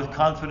 And now with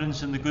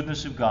confidence in the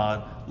goodness of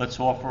God, let's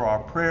offer our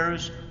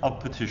prayers of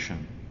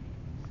petition.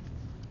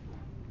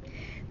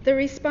 The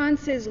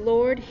response is,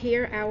 Lord,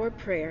 hear our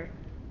prayer.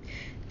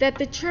 that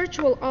the Church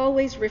will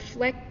always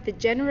reflect the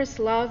generous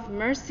love,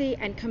 mercy,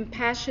 and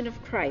compassion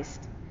of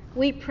Christ,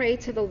 we pray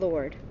to the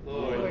Lord.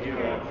 Lord, hear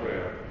our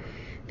prayer.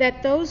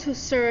 That those who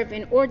serve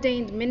in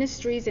ordained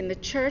ministries in the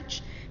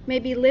Church may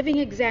be living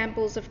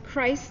examples of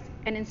Christ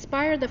and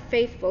inspire the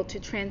faithful to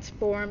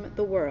transform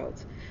the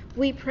world,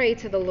 we pray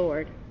to the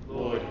Lord.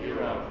 Lord, hear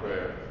our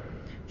prayer.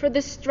 For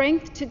the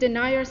strength to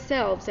deny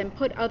ourselves and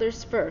put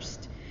others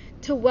first,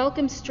 to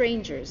welcome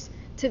strangers,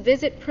 to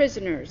visit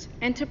prisoners,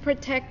 and to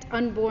protect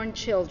unborn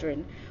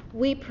children,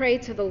 we pray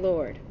to the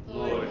Lord.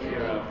 Lord,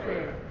 hear our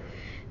prayer.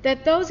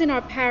 That those in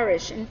our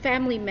parish and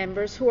family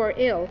members who are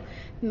ill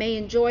may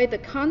enjoy the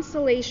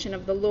consolation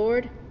of the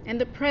Lord and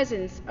the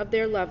presence of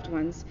their loved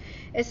ones,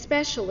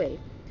 especially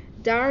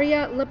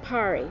Daria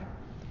Lipari,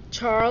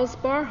 Charles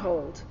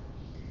Barhold,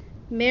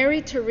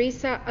 Mary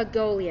Teresa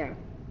Agolia,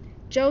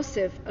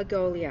 Joseph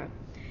Agolia,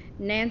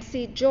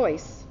 Nancy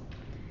Joyce,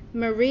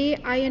 Marie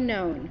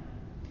Iannone,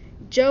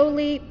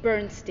 Jolie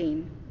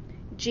Bernstein,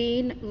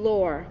 Jean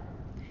Lohr,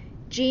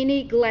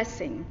 Jeannie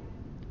Glessing,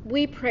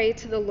 we pray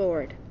to the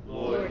Lord.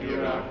 Lord,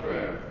 hear our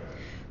prayer.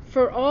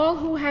 For all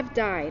who have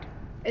died,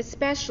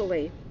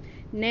 especially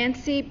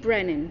Nancy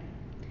Brennan,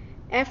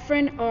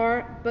 Efren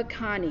R.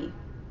 Bacani,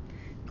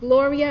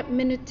 Gloria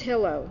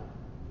Minutillo,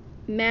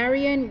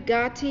 Marian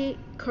Gatti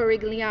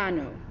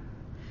Corigliano,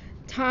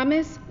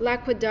 Thomas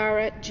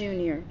Laquadara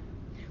Jr.,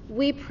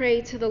 we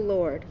pray to the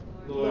Lord.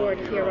 Lord,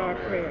 hear our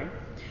prayer.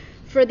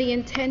 For the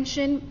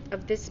intention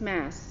of this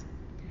Mass,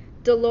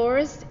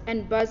 Dolores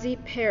and Buzzy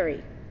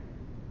Perry,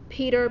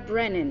 Peter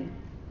Brennan,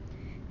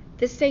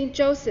 the St.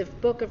 Joseph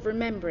Book of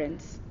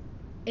Remembrance,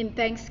 in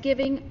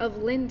thanksgiving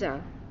of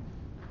Linda,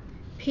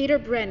 Peter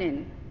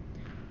Brennan,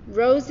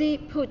 Rosie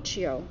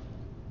Puccio,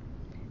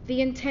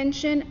 the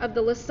intention of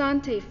the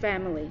Lisante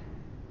family,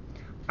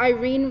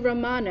 Irene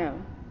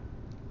Romano,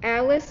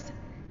 Alice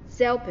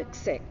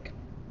Zelpiksik,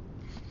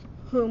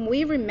 whom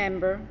we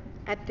remember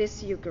at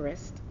this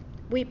Eucharist.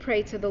 We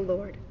pray to the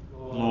Lord.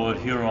 Lord,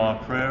 hear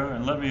our prayer,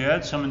 and let me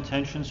add some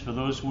intentions for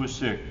those who are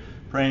sick.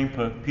 Praying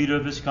for Peter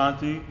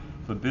Visconti,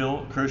 for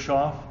Bill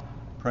Kirchhoff,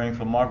 praying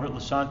for Margaret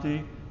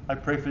Lisante. I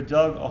pray for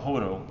Doug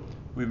Ahoto.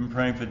 We've been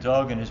praying for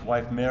Doug and his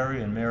wife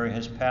Mary, and Mary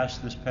has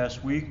passed this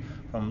past week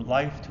from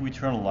life to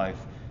eternal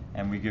life,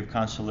 and we give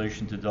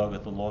consolation to Doug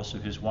at the loss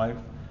of his wife.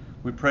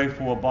 We pray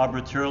for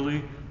Barbara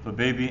Turley, for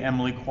baby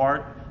Emily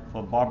Quart,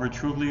 for Barbara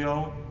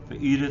Truglio, for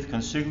Edith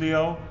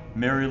Consiglio,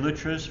 Mary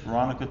Littress,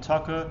 Veronica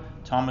Tucker,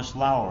 Thomas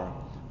Lauer.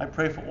 I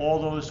pray for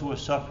all those who are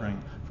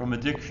suffering from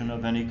addiction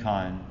of any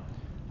kind.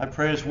 I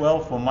pray as well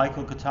for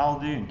Michael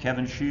Cataldi and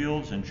Kevin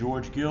Shields and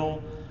George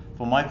Gill,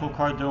 for Michael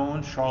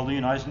Cardone,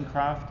 Charlene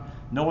Eisencraft,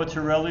 Noah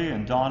Torelli,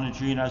 and Don and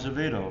Jean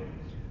Azevedo.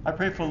 I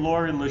pray for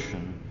Laurie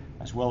Lishan,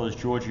 as well as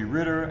Georgie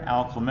Ritter,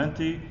 Al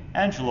Clementi,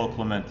 Angelo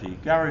Clementi,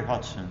 Gary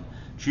Hudson,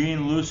 Jean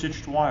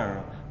Lusich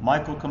Dwyer,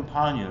 Michael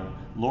Campagna,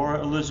 Laura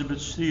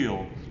Elizabeth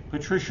Steele,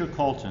 Patricia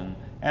Colton,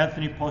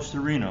 Anthony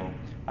Postorino.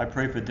 I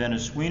pray for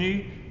Dennis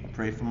Sweeney. I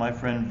pray for my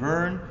friend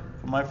Vern,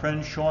 for my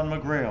friend Sean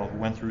McGrail, who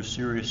went through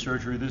serious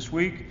surgery this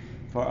week,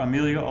 for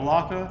Amelia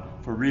Alaka,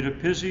 for Rita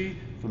Pizzi,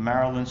 for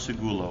Marilyn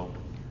Segulo.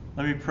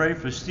 Let me pray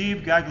for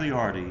Steve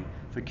Gagliardi,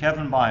 for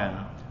Kevin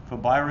Byan, for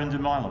Byron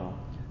DeMilo.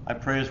 I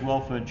pray as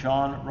well for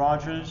John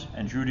Rogers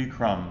and Judy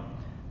Crum,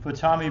 for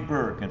Tommy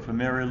Burke and for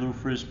Mary Lou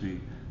Frisbee,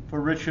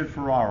 for Richard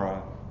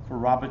Ferrara, for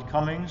Robert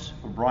Cummings,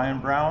 for Brian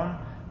Brown,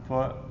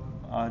 for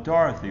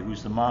Dorothy,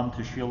 who's the mom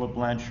to Sheila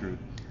Blanchard.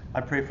 I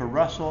pray for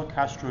Russell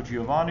Castro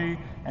Giovanni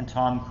and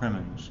Tom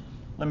Crimmins.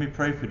 Let me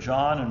pray for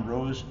John and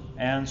Rose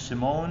Ann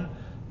Simone,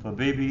 for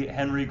baby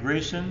Henry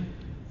Grayson,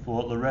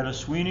 for Loretta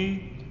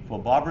Sweeney, for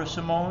Barbara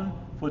Simone,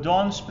 for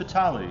Dawn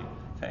Spitali,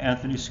 for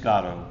Anthony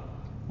Scotto.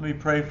 Let me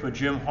pray for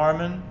Jim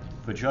Harmon,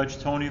 for Judge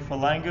Tony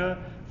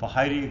Falanga, for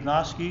Heidi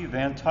Ignaski,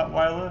 Van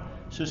Tutwiler,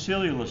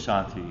 Cecilia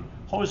Lisanti,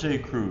 Jose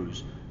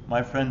Cruz,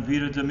 my friend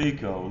Vita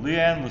D'Amico,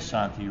 Leanne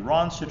Lisanti,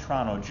 Ron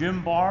Citrano,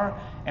 Jim Barr,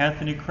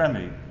 Anthony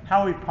Cremi,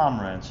 Howie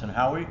Pomerantz, and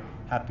Howie,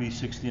 happy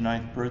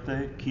 69th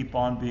birthday. Keep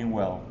on being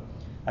well.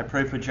 I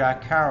pray for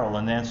Jack Carroll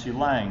and Nancy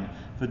Lang,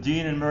 for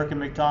Dean and Merkin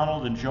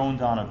McDonald and Joan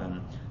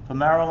Donovan, for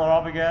Marilyn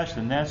Arbogast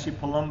and Nancy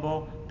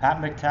Palumbo, Pat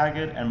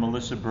McTaggart, and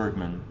Melissa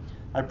Bergman.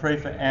 I pray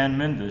for Ann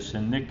Mindus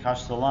and Nick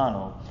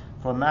Castellano,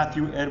 for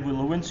Matthew Edwin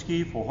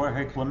Lewinsky, for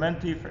Jorge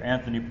Clementi, for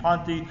Anthony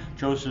Ponte,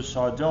 Joseph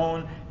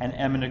Sardone, and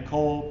Emma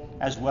Nicole,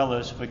 as well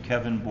as for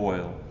Kevin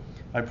Boyle.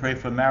 I pray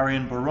for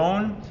Marion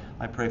Barone.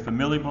 I pray for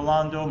Millie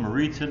Belando,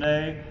 Marie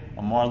Tenay,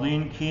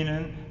 Marlene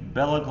Keenan,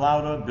 Bella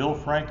Glauda, Bill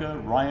Franca,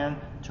 Ryan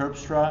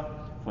Terpstra,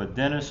 for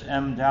Dennis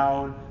M.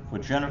 Dowd, for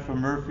Jennifer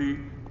Murphy,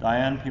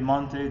 Diane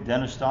Piemonte,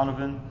 Dennis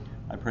Donovan.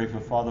 I pray for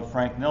Father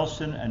Frank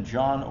Nelson and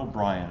John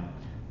O'Brien.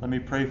 Let me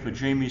pray for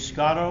Jamie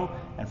Scotto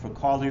and for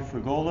Carly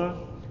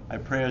Frigola. I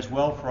pray as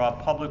well for our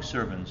public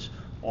servants,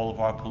 all of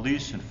our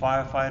police and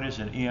firefighters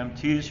and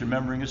EMTs,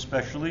 remembering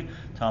especially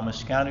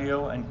Thomas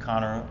Scanio and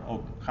Connor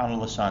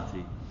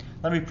Lasanti.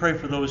 Let me pray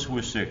for those who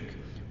are sick,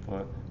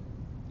 for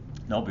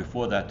No,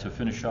 before that, to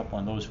finish up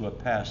on those who have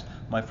passed,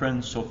 my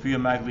friends Sophia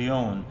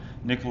Maglione,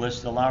 Nicholas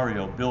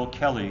Delario, Bill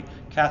Kelly,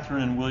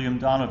 Catherine and William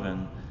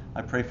Donovan.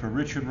 I pray for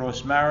Richard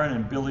Rosmarin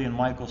and Billy and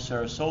Michael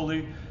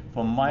Sarasoli,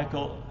 for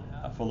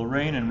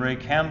Lorraine and Ray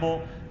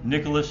Campbell,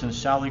 Nicholas and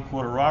Sally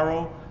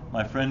Corderaro,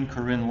 my friend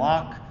Corinne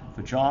Locke,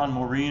 for John,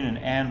 Maureen and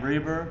Ann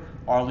Raber,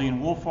 Arlene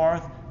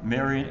Wolfarth,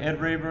 Mary and Ed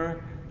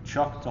Raber,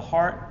 Chuck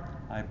DeHart.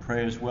 I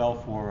pray as well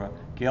for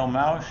Gail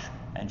Mausch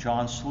and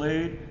John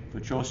Slade, for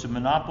Joseph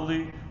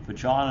Monopoly, for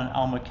John and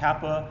Alma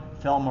Kappa,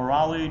 Thelma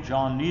Raleigh,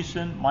 John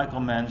Neeson, Michael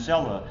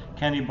Manzella,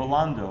 Kenny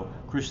Belando,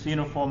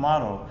 Christina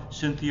Formato,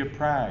 Cynthia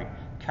Pragg,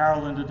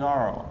 Carolyn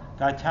Dodaro,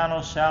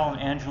 Gaetano Sal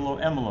and Angelo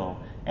Emilo,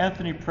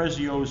 Anthony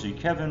Preziosi,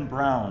 Kevin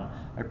Brown.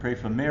 I pray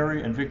for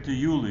Mary and Victor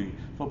Yuli,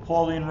 for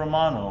Pauline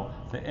Romano,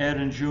 for Ed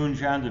and June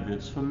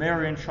Jandovitz, for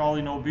Mary and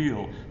Charlie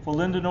Nobile, for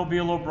Linda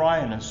Nobile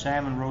O'Brien and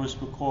Sam and Rose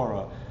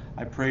Pecora.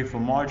 I pray for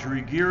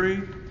Marjorie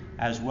Geary,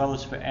 as well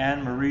as for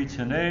Anne Marie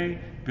Tenay,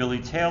 Billy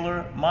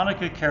Taylor,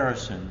 Monica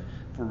Kerrison,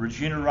 for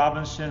Regina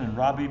Robinson and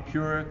Robbie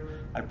Purick.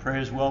 I pray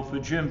as well for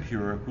Jim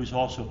Purick, who's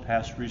also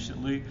passed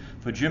recently,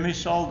 for Jimmy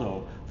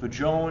Soldo, for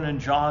Joan and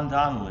John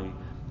Donnelly.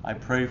 I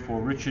pray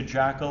for Richard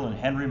Jackal and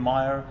Henry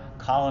Meyer,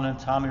 Colin and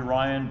Tommy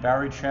Ryan,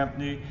 Barry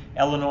Champney,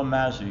 Eleanor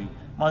Mazzi,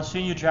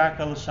 Monsignor Jack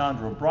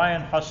Alessandro,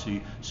 Brian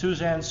Hussey,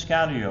 Suzanne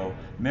Scanio,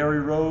 Mary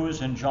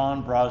Rose and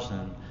John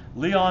Brosnan,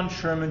 Leon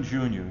Sherman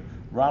Jr.,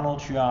 Ronald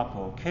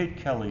Chiappo, Kate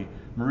Kelly,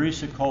 Marie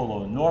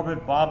Sicolo,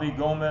 Norbert Bobby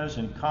Gomez,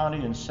 and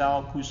Connie and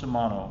Sal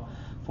Cusimano,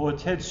 for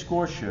Ted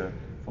Scortia,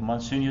 for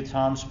Monsignor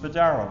Tom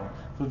Spadaro,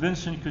 for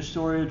Vincent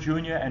Castoria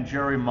Jr. and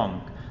Jerry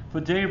Monk, for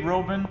Dave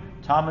Robin,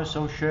 Thomas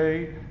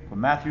O'Shea, for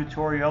Matthew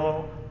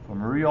Torriello, for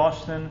Marie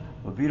Austin,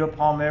 for Vita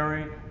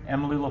Palmieri,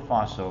 Emily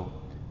LaFaso.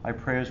 I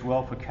pray as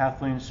well for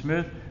Kathleen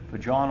Smith, for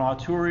John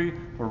Arturi,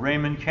 for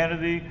Raymond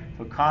Kennedy,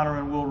 for Connor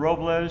and Will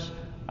Robles.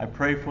 I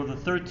pray for the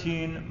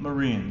 13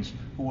 Marines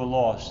who were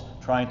lost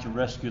trying to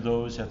rescue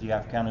those at the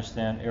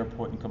Afghanistan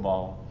airport in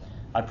Kabul.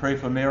 I pray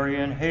for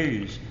Marianne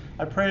Hayes.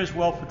 I pray as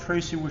well for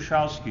Tracy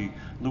Wachowski,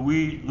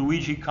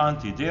 Luigi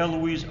Conti, Dale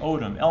Louise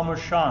Odom, Elmer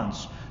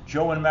Shantz,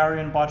 Joe and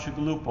Marion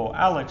Bacigalupo,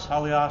 Alex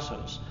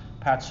Haliasas,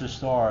 Pat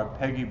Sistar,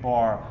 Peggy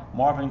Barr,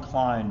 Marvin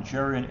Klein,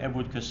 Jerry and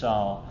Edward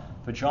Casal,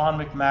 for John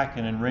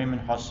McMacken and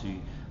Raymond Hussey.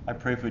 I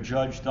pray for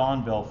Judge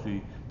Don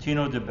Belfi,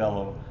 Tino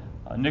DeBello,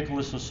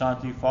 Nicholas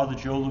Lisante, Father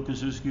Joe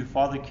Lukaszewski,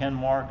 Father Ken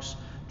Marks,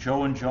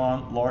 Joe and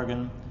John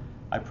Largan.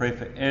 I pray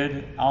for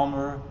Ed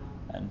Almer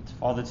and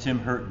Father Tim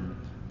Hurton,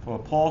 for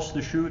Paul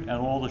Stachute and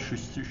all the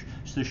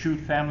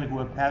Stachute family who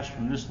have passed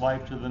from this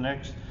life to the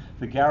next,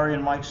 for Gary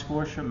and Mike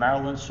Scortia,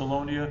 Marilyn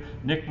Salonia,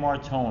 Nick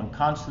Martone,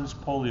 Constance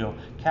Polio,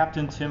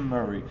 Captain Tim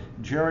Murray,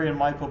 Jerry and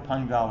Michael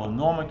Pangala,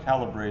 Norma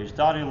Calabrese,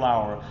 Dottie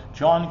Lauer,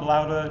 John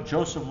Glauda,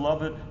 Joseph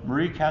Lovett,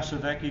 Marie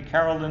Casavecchi,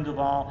 Carolyn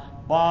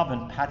Duval, Bob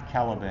and Pat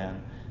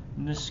Caliban,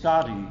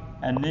 Niscati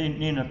and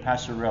Nina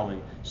Passarelli,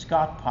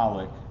 Scott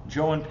Pollock,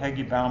 Joe and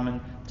Peggy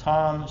Bauman,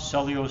 Tom,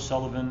 Sully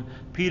O'Sullivan,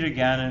 Peter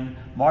Gannon,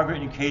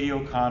 Margaret and Katie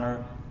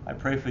O'Connor. I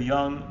pray for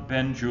young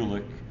Ben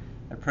Julich.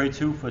 I pray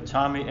too for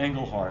Tommy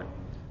Engelhardt.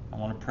 I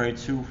want to pray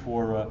too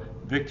for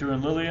Victor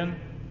and Lillian,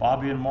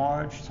 Bobby and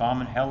Marge, Tom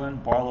and Helen,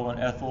 Barlow and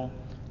Ethel.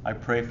 I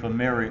pray for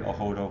Mary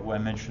Ohoda, who I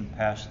mentioned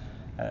passed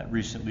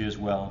recently as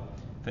well.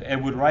 For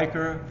Edward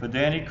Riker, for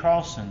Danny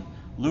Carlson,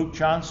 Luke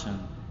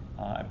Johnson.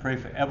 I pray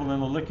for Evelyn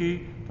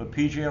Lalicki, for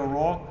PJ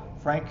O'Rourke,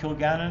 Frank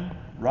Kilgannon,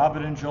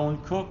 Robert and Joan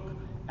Cook,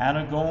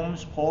 Anna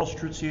Gomes, Paul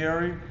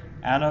Struzzieri,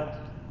 Anna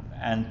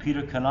and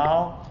Peter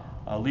Canal,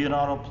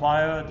 Leonardo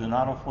Playa,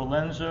 Donato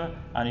Forlenza,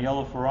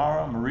 Aniela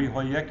Ferrara, Marie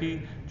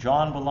Hoyecki,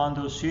 John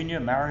Belando Sr.,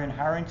 Marion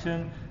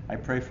Harrington. I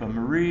pray for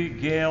Marie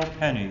Gail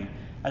Penny,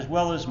 as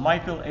well as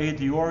Michael A.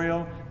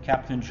 Diorio,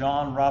 Captain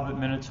John Robert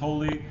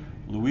Minutoli,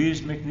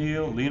 Louise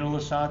McNeil, Lena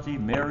Lisante,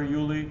 Mary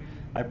Yuli.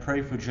 I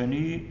pray for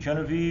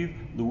Genevieve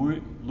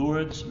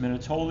Lourdes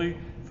Minutoli,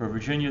 for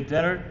Virginia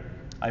Dennert.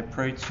 I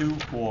pray too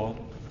for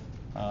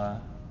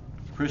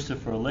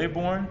Christopher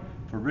Laybourne,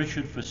 for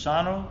Richard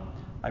Fasano.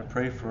 I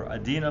pray for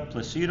Adina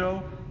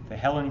Placido, for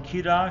Helen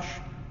Kidash.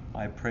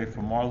 I pray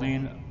for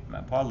Madeline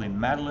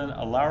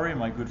Alari,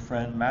 my good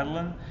friend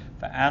Madeline,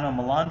 for Anna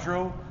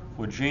Melandro,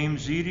 for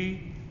James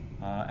Ziti,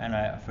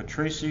 and for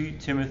Tracy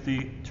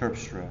Timothy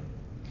Terpstra.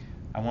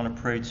 I want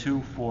to pray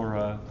too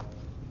for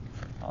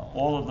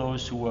all of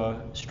those who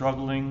are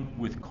struggling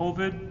with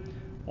COVID,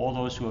 all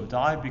those who have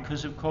died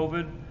because of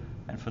COVID,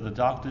 and for the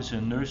doctors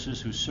and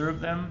nurses who serve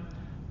them.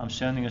 I'm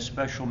sending a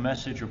special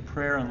message of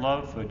prayer and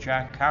love for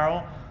Jack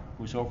Carroll,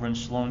 who's over in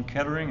Sloan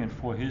Kettering, and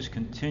for his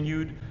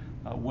continued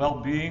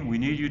well-being. We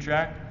need you,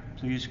 Jack.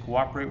 Please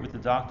cooperate with the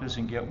doctors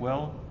and get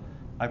well.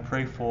 I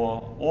pray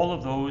for all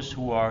of those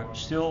who are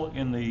still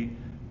in the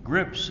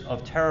grips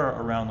of terror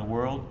around the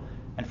world,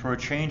 and for a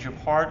change of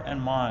heart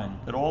and mind,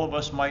 that all of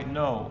us might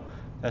know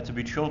that to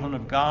be children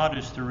of God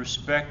is to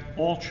respect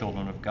all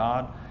children of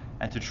God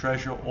and to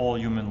treasure all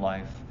human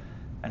life.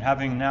 And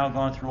having now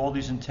gone through all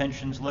these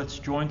intentions, let's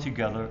join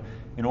together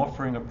in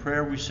offering a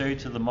prayer we say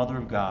to the Mother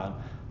of God,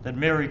 that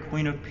Mary,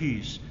 Queen of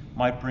Peace,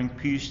 might bring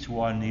peace to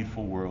our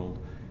needful world.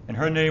 In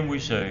her name we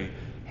say,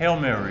 Hail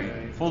Mary,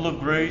 full of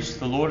grace,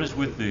 the Lord is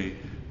with thee.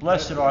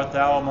 Blessed art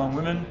thou among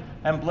women,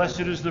 and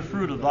blessed is the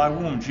fruit of thy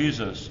womb,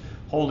 Jesus.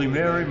 Holy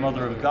Mary,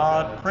 Mother of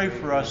God, pray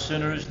for us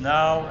sinners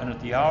now and at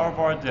the hour of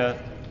our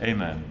death.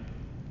 Amen.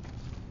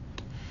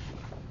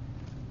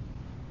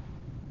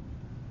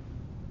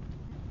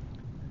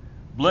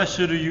 Blessed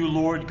are you,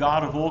 Lord,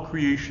 God of all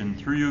creation.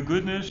 Through your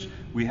goodness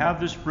we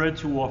have this bread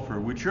to offer,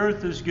 which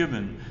earth has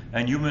given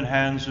and human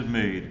hands have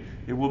made.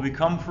 It will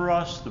become for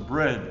us the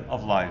bread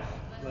of life.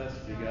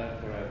 Blessed be God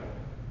forever.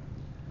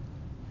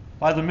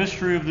 By the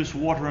mystery of this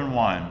water and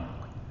wine,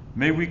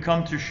 may we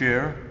come to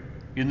share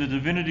in the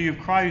divinity of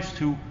Christ,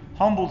 who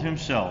humbled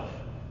himself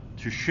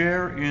to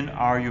share in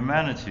our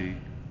humanity.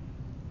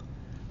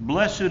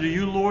 Blessed are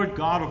you, Lord,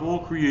 God of all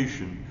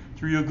creation.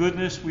 Through your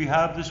goodness we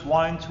have this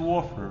wine to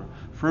offer,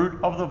 fruit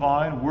of the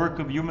vine, work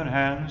of human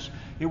hands.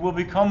 It will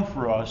become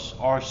for us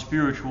our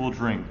spiritual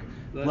drink.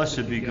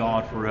 Blessed be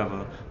God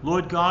forever.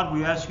 Lord God,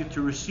 we ask you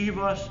to receive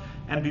us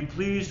and be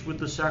pleased with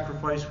the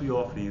sacrifice we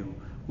offer you,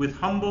 with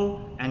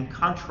humble and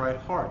contrite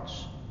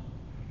hearts.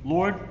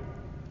 Lord,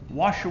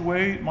 wash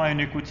away my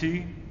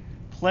iniquity,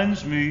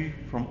 cleanse me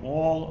from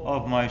all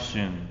of my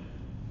sin.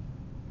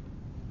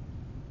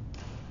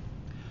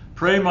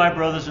 Pray, my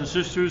brothers and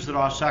sisters, that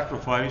our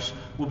sacrifice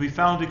will be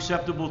found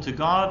acceptable to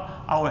God,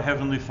 our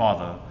Heavenly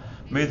Father.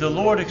 May the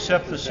Lord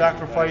accept the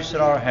sacrifice at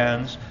our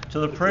hands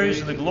to the praise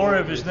and the glory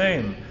of his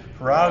name,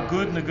 for our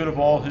good and the good of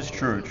all his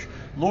church.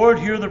 Lord,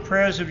 hear the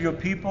prayers of your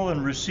people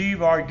and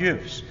receive our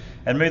gifts,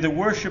 and may the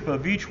worship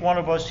of each one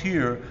of us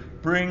here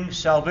bring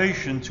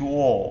salvation to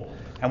all.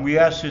 And we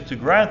ask you to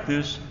grant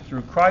this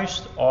through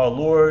Christ our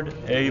Lord.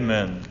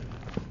 Amen.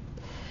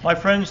 My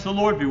friends, the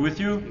Lord be with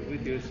you.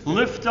 With your spirit.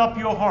 Lift up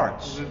your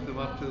hearts. Lift them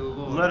up to the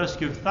Lord. Let us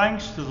give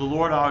thanks to the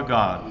Lord our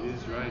God. It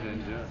is right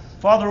and just.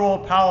 Father,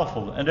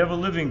 all-powerful and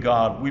ever-living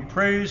God, we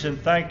praise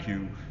and thank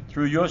you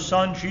through your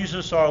Son,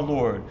 Jesus our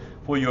Lord,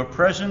 for your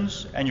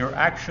presence and your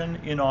action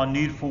in our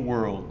needful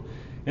world.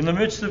 In the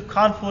midst of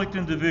conflict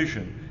and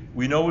division,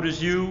 we know it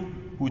is you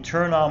who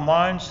turn our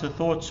minds to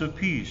thoughts of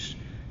peace.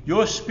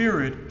 Your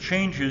Spirit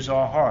changes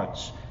our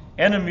hearts.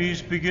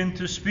 Enemies begin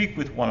to speak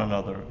with one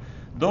another.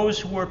 Those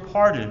who are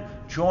parted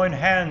join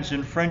hands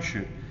in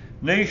friendship.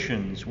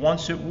 Nations,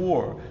 once at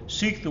war,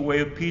 seek the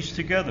way of peace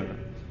together.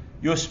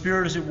 Your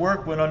Spirit is at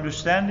work when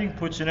understanding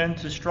puts an end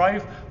to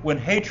strife, when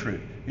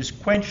hatred is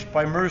quenched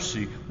by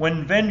mercy,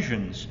 when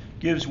vengeance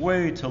gives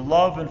way to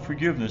love and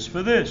forgiveness.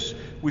 For this,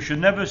 we should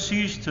never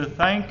cease to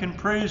thank and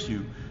praise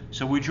you.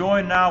 So we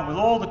join now with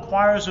all the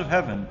choirs of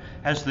heaven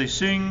as they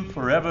sing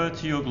forever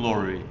to your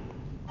glory.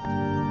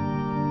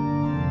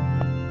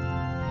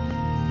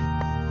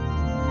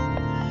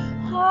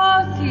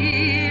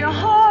 Holy,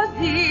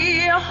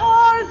 holy,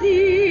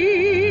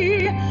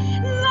 holy,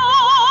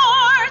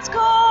 Lord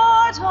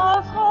God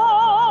of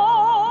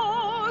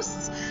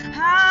hosts,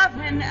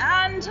 heaven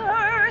and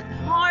earth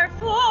are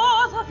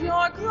full of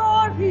your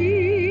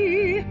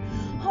glory.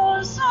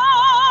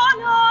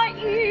 Hosanna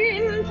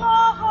in the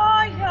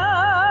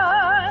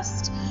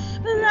highest.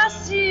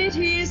 Blessed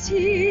is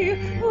he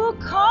who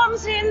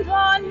comes in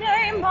the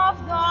name of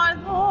the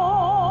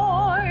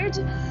Lord.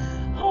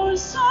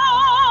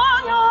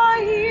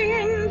 Hosanna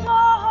in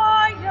the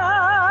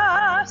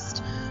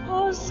highest.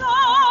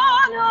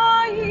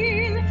 Hosanna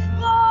in the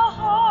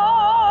highest.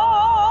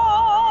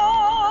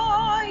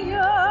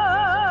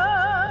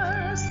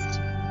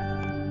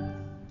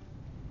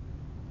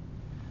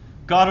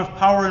 God of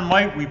power and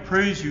might, we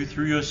praise you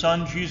through your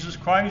Son, Jesus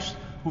Christ,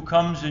 who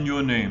comes in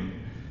your name.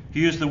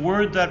 He is the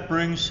word that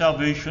brings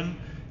salvation.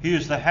 He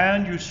is the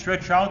hand you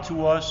stretch out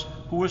to us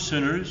who are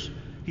sinners.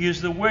 He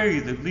is the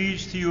way that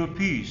leads to your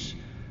peace.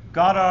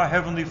 God, our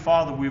Heavenly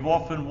Father, we've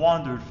often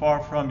wandered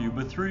far from you,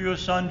 but through your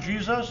Son,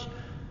 Jesus,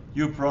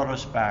 you brought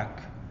us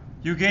back.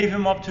 You gave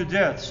him up to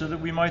death so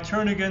that we might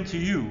turn again to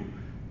you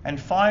and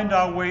find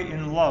our way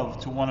in love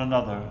to one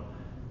another.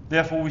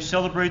 Therefore, we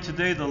celebrate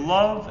today the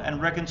love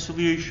and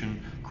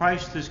reconciliation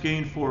Christ has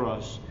gained for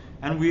us.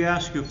 And we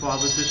ask you,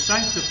 Father, to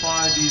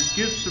sanctify these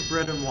gifts of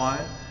bread and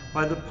wine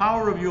by the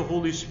power of your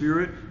Holy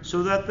Spirit,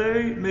 so that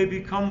they may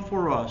become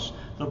for us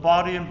the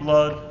body and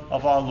blood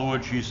of our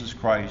Lord Jesus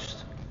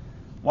Christ.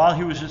 While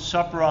he was at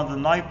supper on the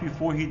night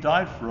before he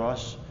died for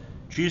us,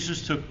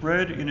 Jesus took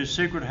bread in his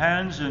sacred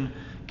hands and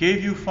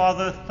gave you,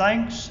 Father,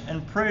 thanks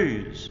and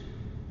praise.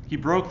 He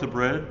broke the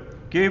bread,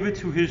 gave it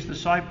to his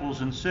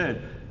disciples, and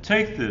said,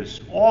 "Take this,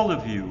 all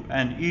of you,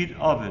 and eat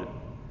of it.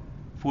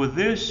 For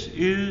this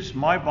is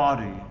my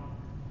body,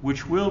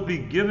 which will be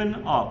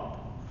given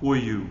up for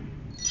you."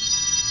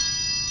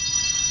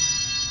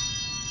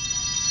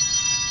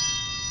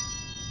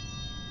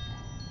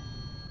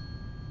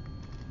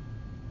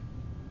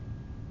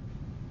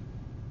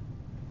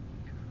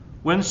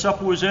 When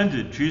supper was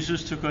ended,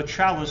 Jesus took a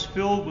chalice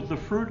filled with the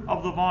fruit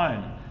of the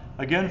vine.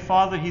 Again,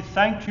 Father, he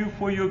thanked you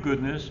for your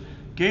goodness,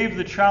 gave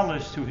the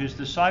chalice to his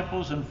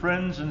disciples and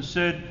friends, and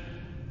said,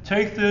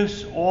 "Take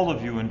this, all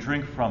of you, and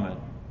drink from it.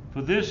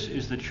 For this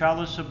is the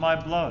chalice of my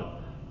blood,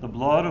 the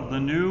blood of the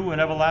new and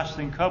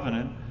everlasting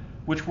covenant,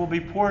 which will be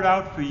poured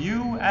out for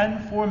you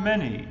and for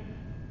many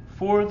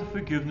for the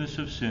forgiveness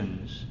of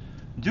sins.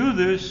 Do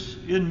this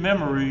in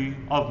memory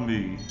of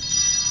me.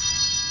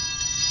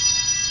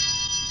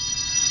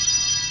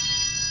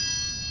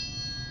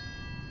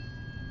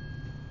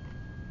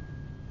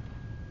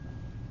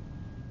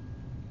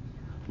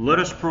 Let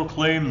us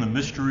proclaim the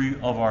mystery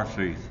of our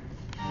faith.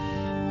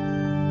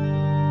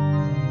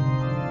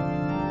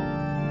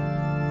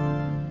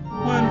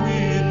 When we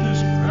eat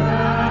this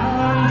bread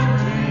and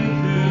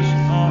drink this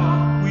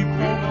cup, we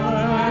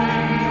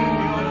proclaim you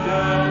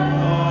death,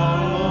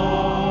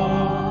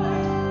 Lord,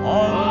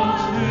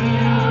 until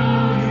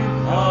you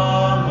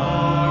come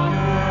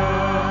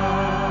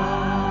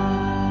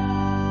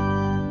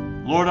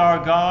again. Lord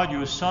our God,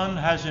 your Son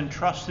has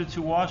entrusted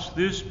to us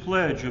this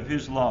pledge of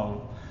his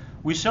love.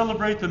 We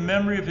celebrate the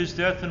memory of his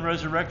death and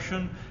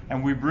resurrection,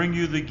 and we bring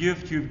you the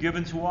gift you've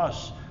given to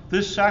us,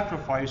 this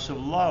sacrifice of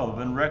love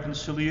and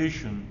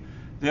reconciliation.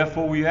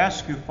 Therefore we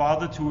ask you,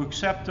 Father, to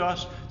accept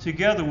us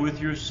together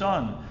with your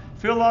Son.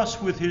 Fill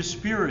us with his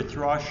Spirit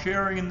through our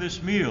sharing in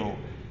this meal,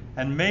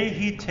 and may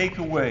he take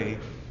away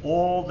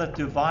all that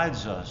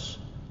divides us.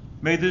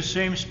 May this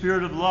same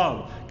Spirit of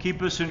love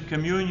keep us in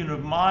communion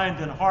of mind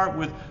and heart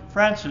with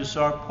Francis,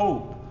 our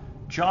Pope,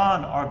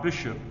 John, our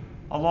Bishop,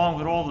 along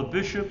with all the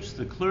bishops,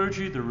 the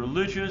clergy, the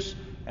religious,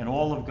 and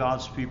all of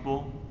God's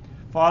people.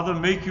 Father,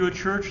 make your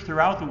church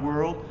throughout the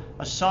world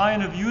a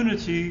sign of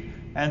unity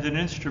and an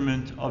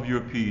instrument of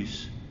your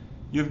peace.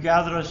 You've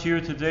gathered us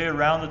here today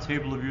around the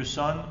table of your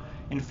Son,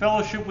 in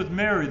fellowship with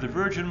Mary, the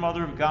Virgin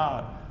Mother of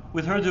God,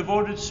 with her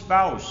devoted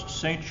spouse,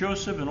 Saint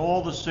Joseph, and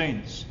all the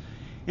saints.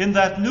 In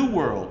that new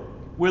world,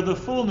 where the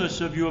fullness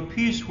of your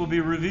peace will be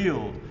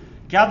revealed,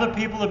 gather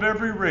people of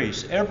every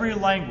race, every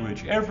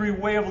language, every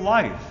way of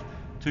life,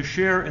 to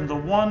share in the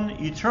one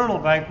eternal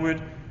banquet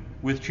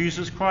with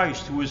Jesus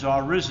Christ, who is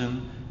our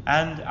risen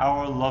and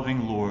our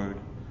loving Lord.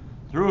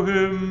 Through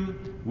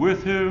him,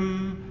 with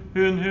him,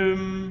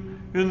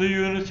 in the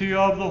unity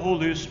of the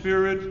Holy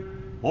Spirit,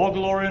 all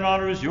glory and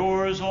honor is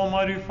yours,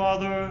 Almighty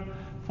Father,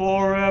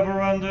 forever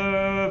and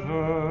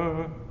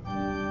ever.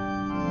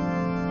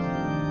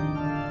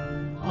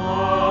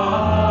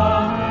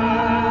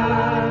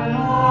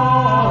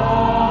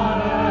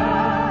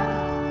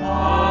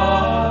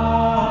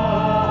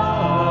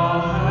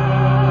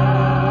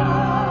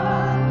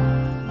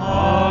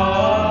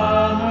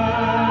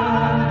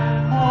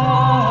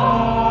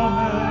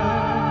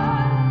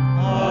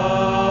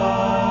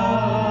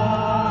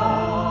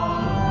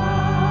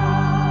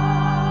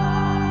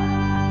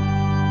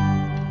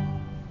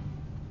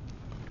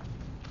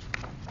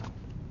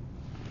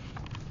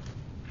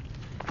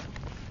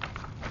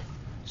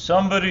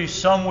 Somebody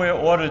somewhere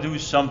ought to do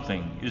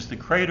something is the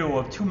credo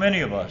of too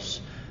many of us.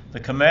 The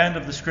command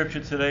of the scripture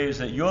today is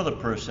that you're the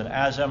person,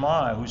 as am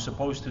I, who's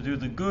supposed to do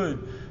the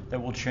good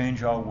that will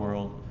change our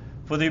world.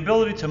 For the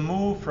ability to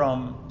move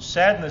from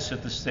sadness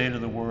at the state of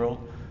the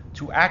world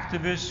to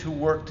activists who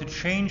work to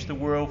change the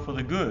world for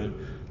the good,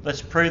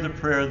 let's pray the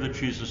prayer that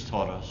Jesus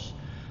taught us.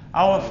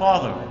 Our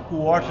Father,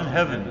 who art in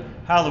heaven,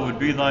 hallowed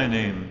be thy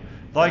name.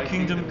 Thy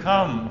kingdom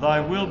come, thy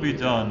will be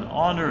done,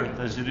 on earth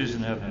as it is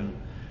in heaven.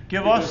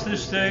 Give us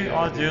this day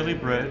our daily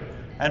bread,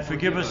 and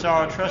forgive us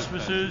our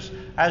trespasses,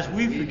 as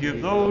we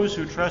forgive those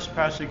who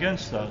trespass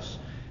against us.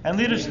 And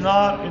lead us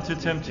not into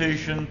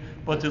temptation,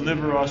 but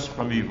deliver us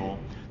from evil.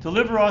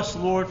 Deliver us,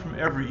 Lord, from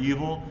every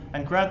evil,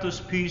 and grant us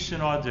peace in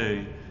our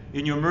day.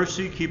 In your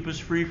mercy, keep us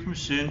free from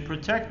sin.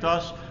 Protect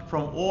us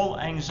from all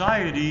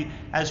anxiety,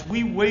 as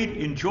we wait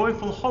in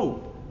joyful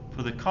hope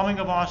for the coming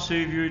of our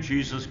Savior,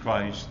 Jesus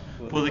Christ.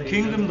 For the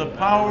kingdom, the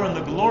power, and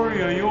the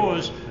glory are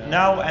yours,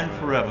 now and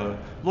forever.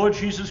 Lord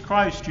Jesus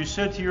Christ, you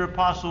said to your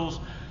apostles,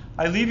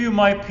 I leave you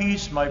my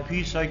peace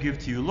I give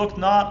to you. Look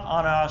not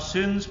on our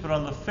sins, but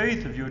on the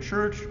faith of your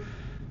church,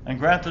 and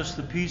grant us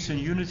the peace and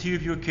unity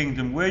of your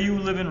kingdom, where you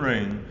live and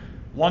reign,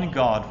 one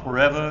God,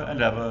 forever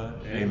and ever.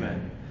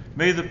 Amen.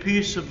 May the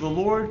peace of the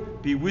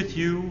Lord be with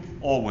you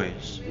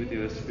always. With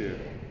your spirit.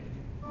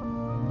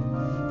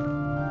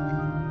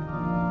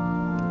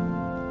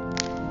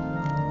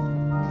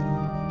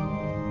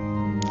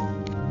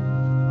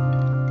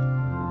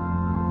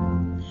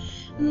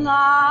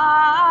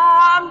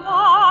 Lamb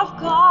of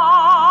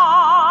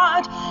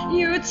God,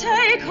 you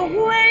take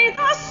away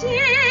the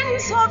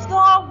sins of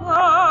the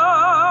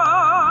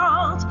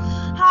world.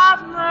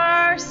 Have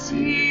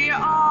mercy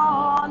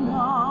on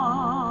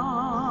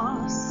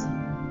us.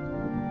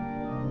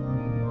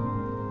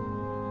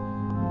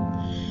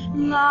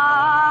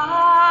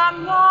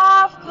 Lamb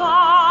of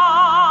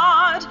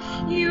God,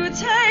 you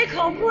take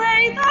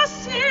away the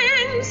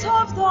sins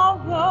of the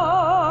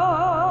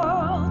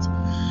world.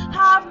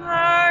 Have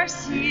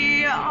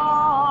mercy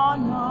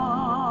on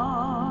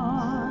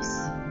us.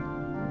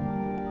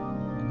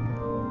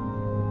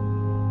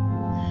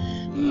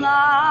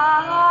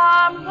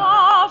 Lamb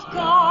of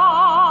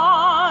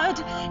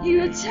God,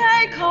 you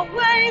take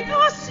away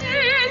the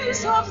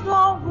sins of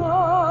the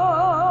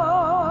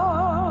world.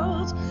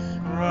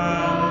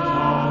 Grant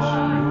us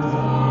your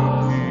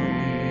peace.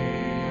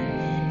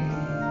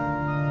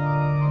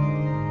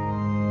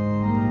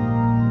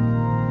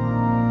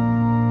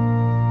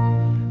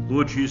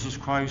 Lord Jesus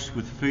Christ,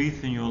 with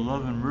faith in your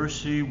love and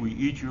mercy, we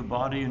eat your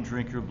body and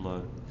drink your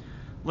blood.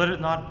 Let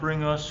it not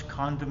bring us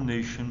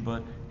condemnation,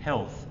 but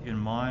health in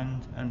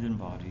mind and in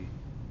body.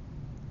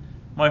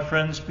 My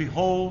friends,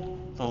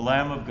 behold the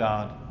Lamb of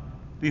God.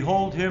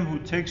 Behold him who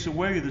takes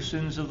away the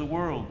sins of the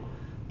world.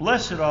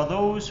 Blessed are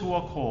those who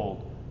are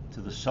called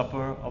to the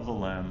supper of the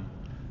Lamb.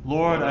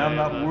 Lord, I am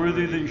not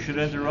worthy that you should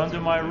enter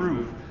under my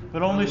roof,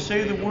 but only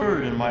say the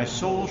word, and my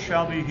soul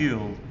shall be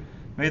healed.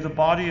 May the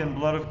body and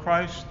blood of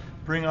Christ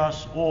bring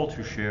us all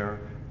to share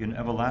in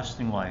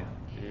everlasting life.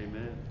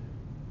 Amen.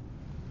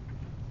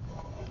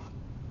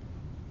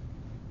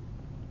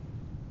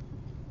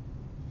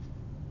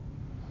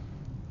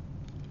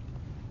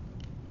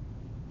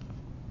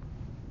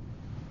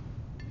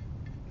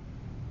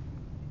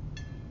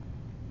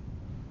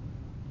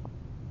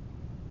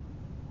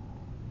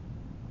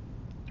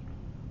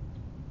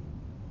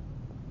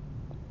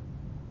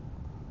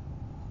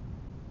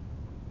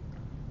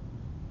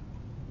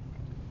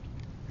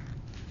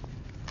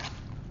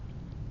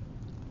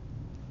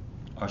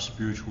 Our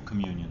spiritual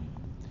communion.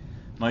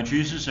 My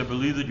Jesus, I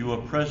believe that you are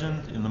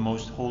present in the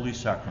most holy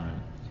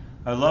sacrament.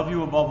 I love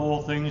you above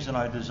all things, and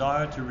I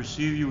desire to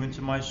receive you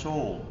into my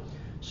soul.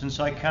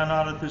 Since I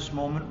cannot at this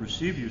moment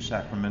receive you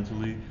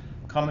sacramentally,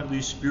 come at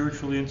least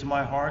spiritually into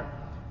my heart.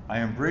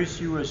 I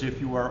embrace you as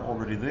if you are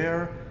already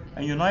there,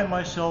 and unite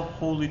myself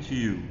wholly to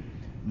you.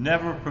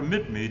 Never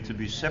permit me to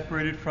be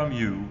separated from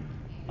you.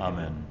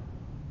 Amen.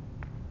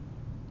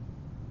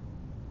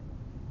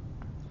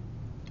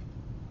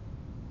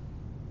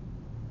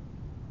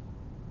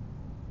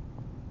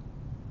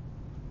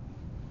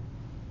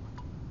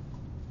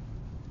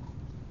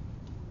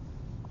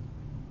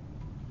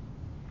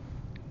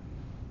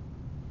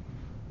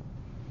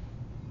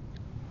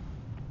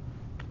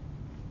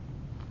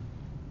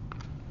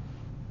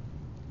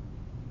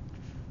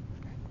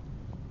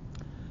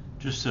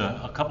 Just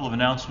a couple of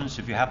announcements.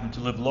 If you happen to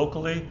live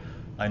locally,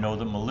 I know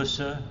that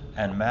Melissa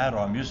and Matt,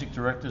 our music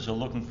directors, are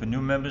looking for new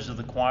members of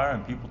the choir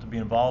and people to be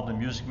involved in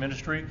music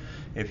ministry.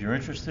 If you're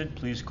interested,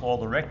 please call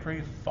the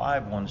rectory,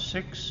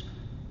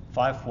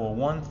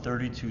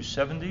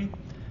 516-541-3270.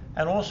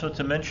 And also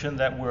to mention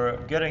that we're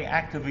getting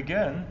active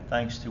again,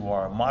 thanks to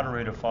our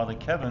moderator, Father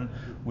Kevin,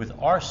 with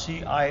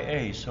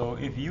RCIA. So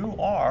if you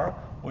are,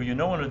 or you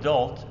know an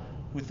adult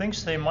who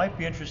thinks they might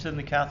be interested in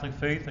the Catholic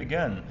faith,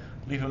 again,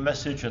 leave a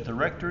message at the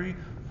rectory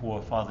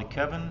for Father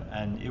Kevin,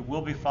 and it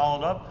will be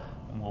followed up,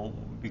 and we'll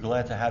be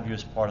glad to have you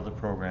as part of the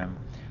program.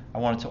 I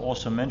wanted to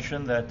also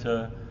mention that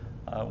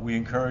we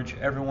encourage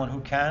everyone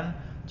who can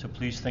to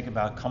please think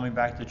about coming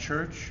back to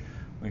church.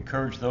 We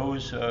encourage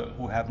those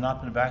who have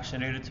not been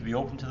vaccinated to be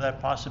open to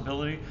that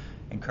possibility,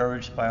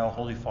 encouraged by our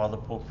Holy Father,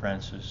 Pope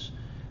Francis.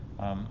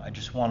 I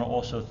just want to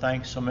also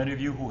thank so many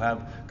of you who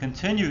have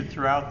continued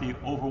throughout the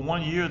over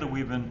 1 year that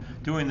we've been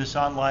doing this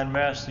online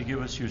Mass to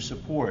give us your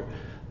support.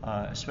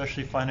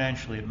 Especially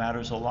financially. It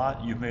matters a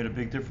lot. You've made a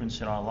big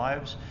difference in our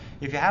lives.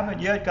 If you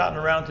haven't yet gotten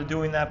around to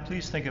doing that,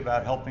 please think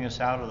about helping us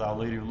out with Our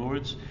Lady of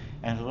Lourdes.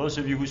 And for those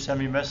of you who send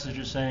me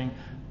messages saying,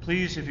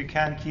 please, if you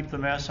can, keep the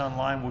Mass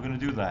online, we're going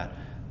to do that.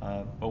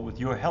 But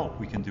with your help,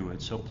 we can do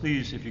it. So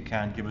please, if you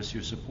can, give us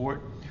your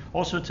support.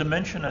 Also to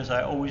mention, as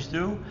I always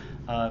do,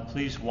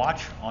 please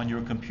watch on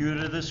your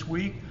computer this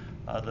week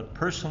the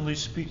Personally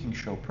Speaking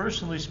show,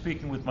 Personally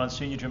Speaking with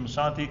Msgr Jim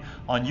Lisante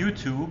on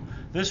YouTube.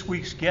 This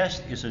week's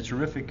guest is a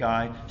terrific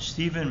guy,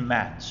 Stephen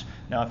Matz.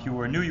 Now, if you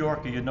were a New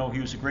Yorker, you'd know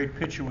he was a great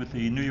pitcher with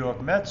the New York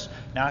Mets.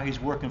 Now he's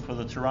working for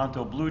the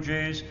Toronto Blue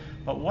Jays.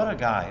 But what a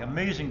guy,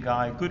 amazing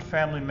guy, good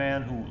family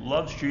man who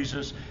loves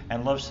Jesus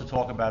and loves to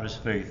talk about his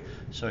faith.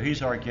 So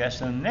he's our guest.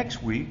 And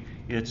next week,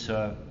 it's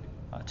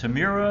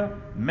Tamira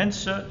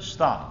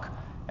Mensah-Stock.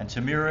 And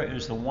Tamira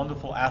is the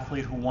wonderful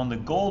athlete who won the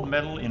gold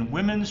medal in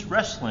women's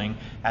wrestling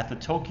at the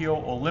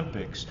Tokyo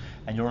Olympics.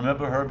 And you'll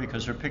remember her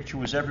because her picture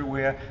was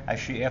everywhere as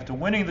she, after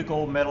winning the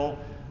gold medal,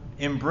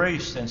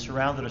 embraced and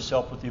surrounded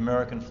herself with the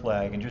American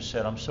flag and just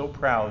said, I'm so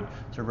proud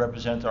to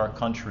represent our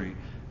country.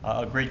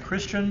 A great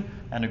Christian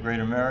and a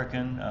great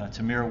American.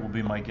 Tamira will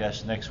be my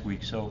guest next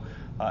week. So,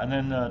 and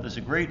then there's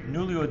a great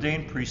newly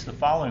ordained priest the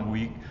following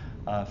week,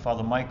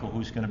 Father Michael,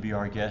 who's going to be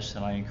our guest,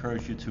 and I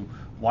encourage you to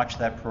watch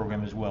that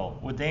program as well.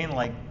 Ordained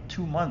like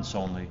 2 months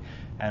only,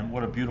 and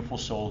what a beautiful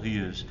soul he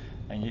is.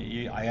 And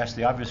I asked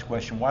the obvious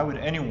question, why would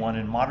anyone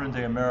in modern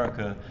day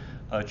America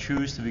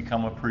choose to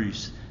become a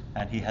priest?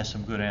 And he has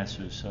some good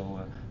answers.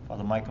 So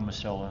Father Michael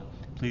Masella,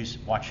 please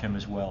watch him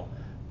as well.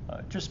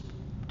 Just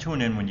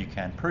tune in when you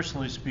can.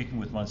 Personally Speaking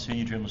with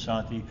Msgr Jim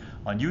Lisante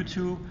on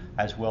YouTube,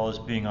 as well as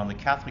being on the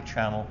Catholic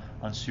channel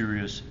on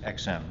Sirius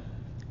XM.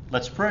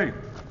 Let's pray.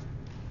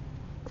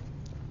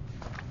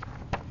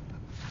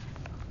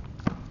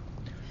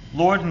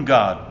 Lord and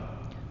God,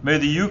 may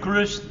the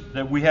Eucharist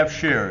that we have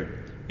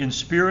shared, in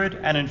spirit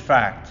and in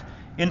fact,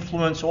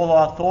 influence all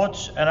our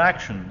thoughts and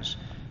actions,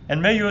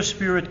 and may your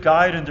Spirit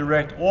guide and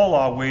direct all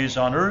our ways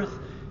on earth,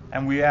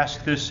 and we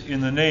ask this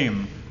in the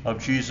name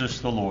of Jesus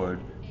the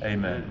Lord.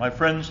 Amen. My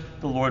friends,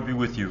 the Lord be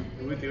with you.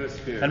 And with your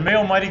spirit. And may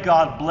Almighty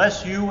God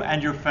bless you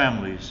and your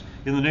families.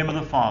 In the name of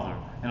the Father,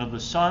 and of the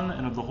Son,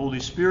 and of the Holy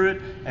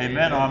Spirit.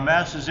 Amen. Our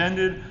Mass is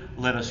ended.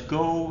 Let us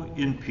go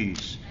in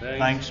peace.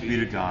 Thanks be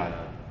to God.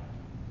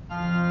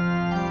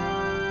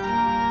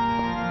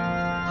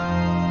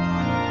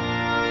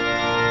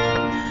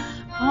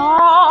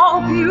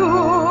 How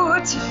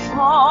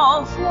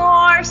beautiful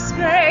for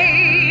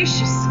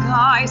spacious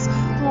skies,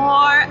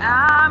 for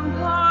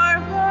amber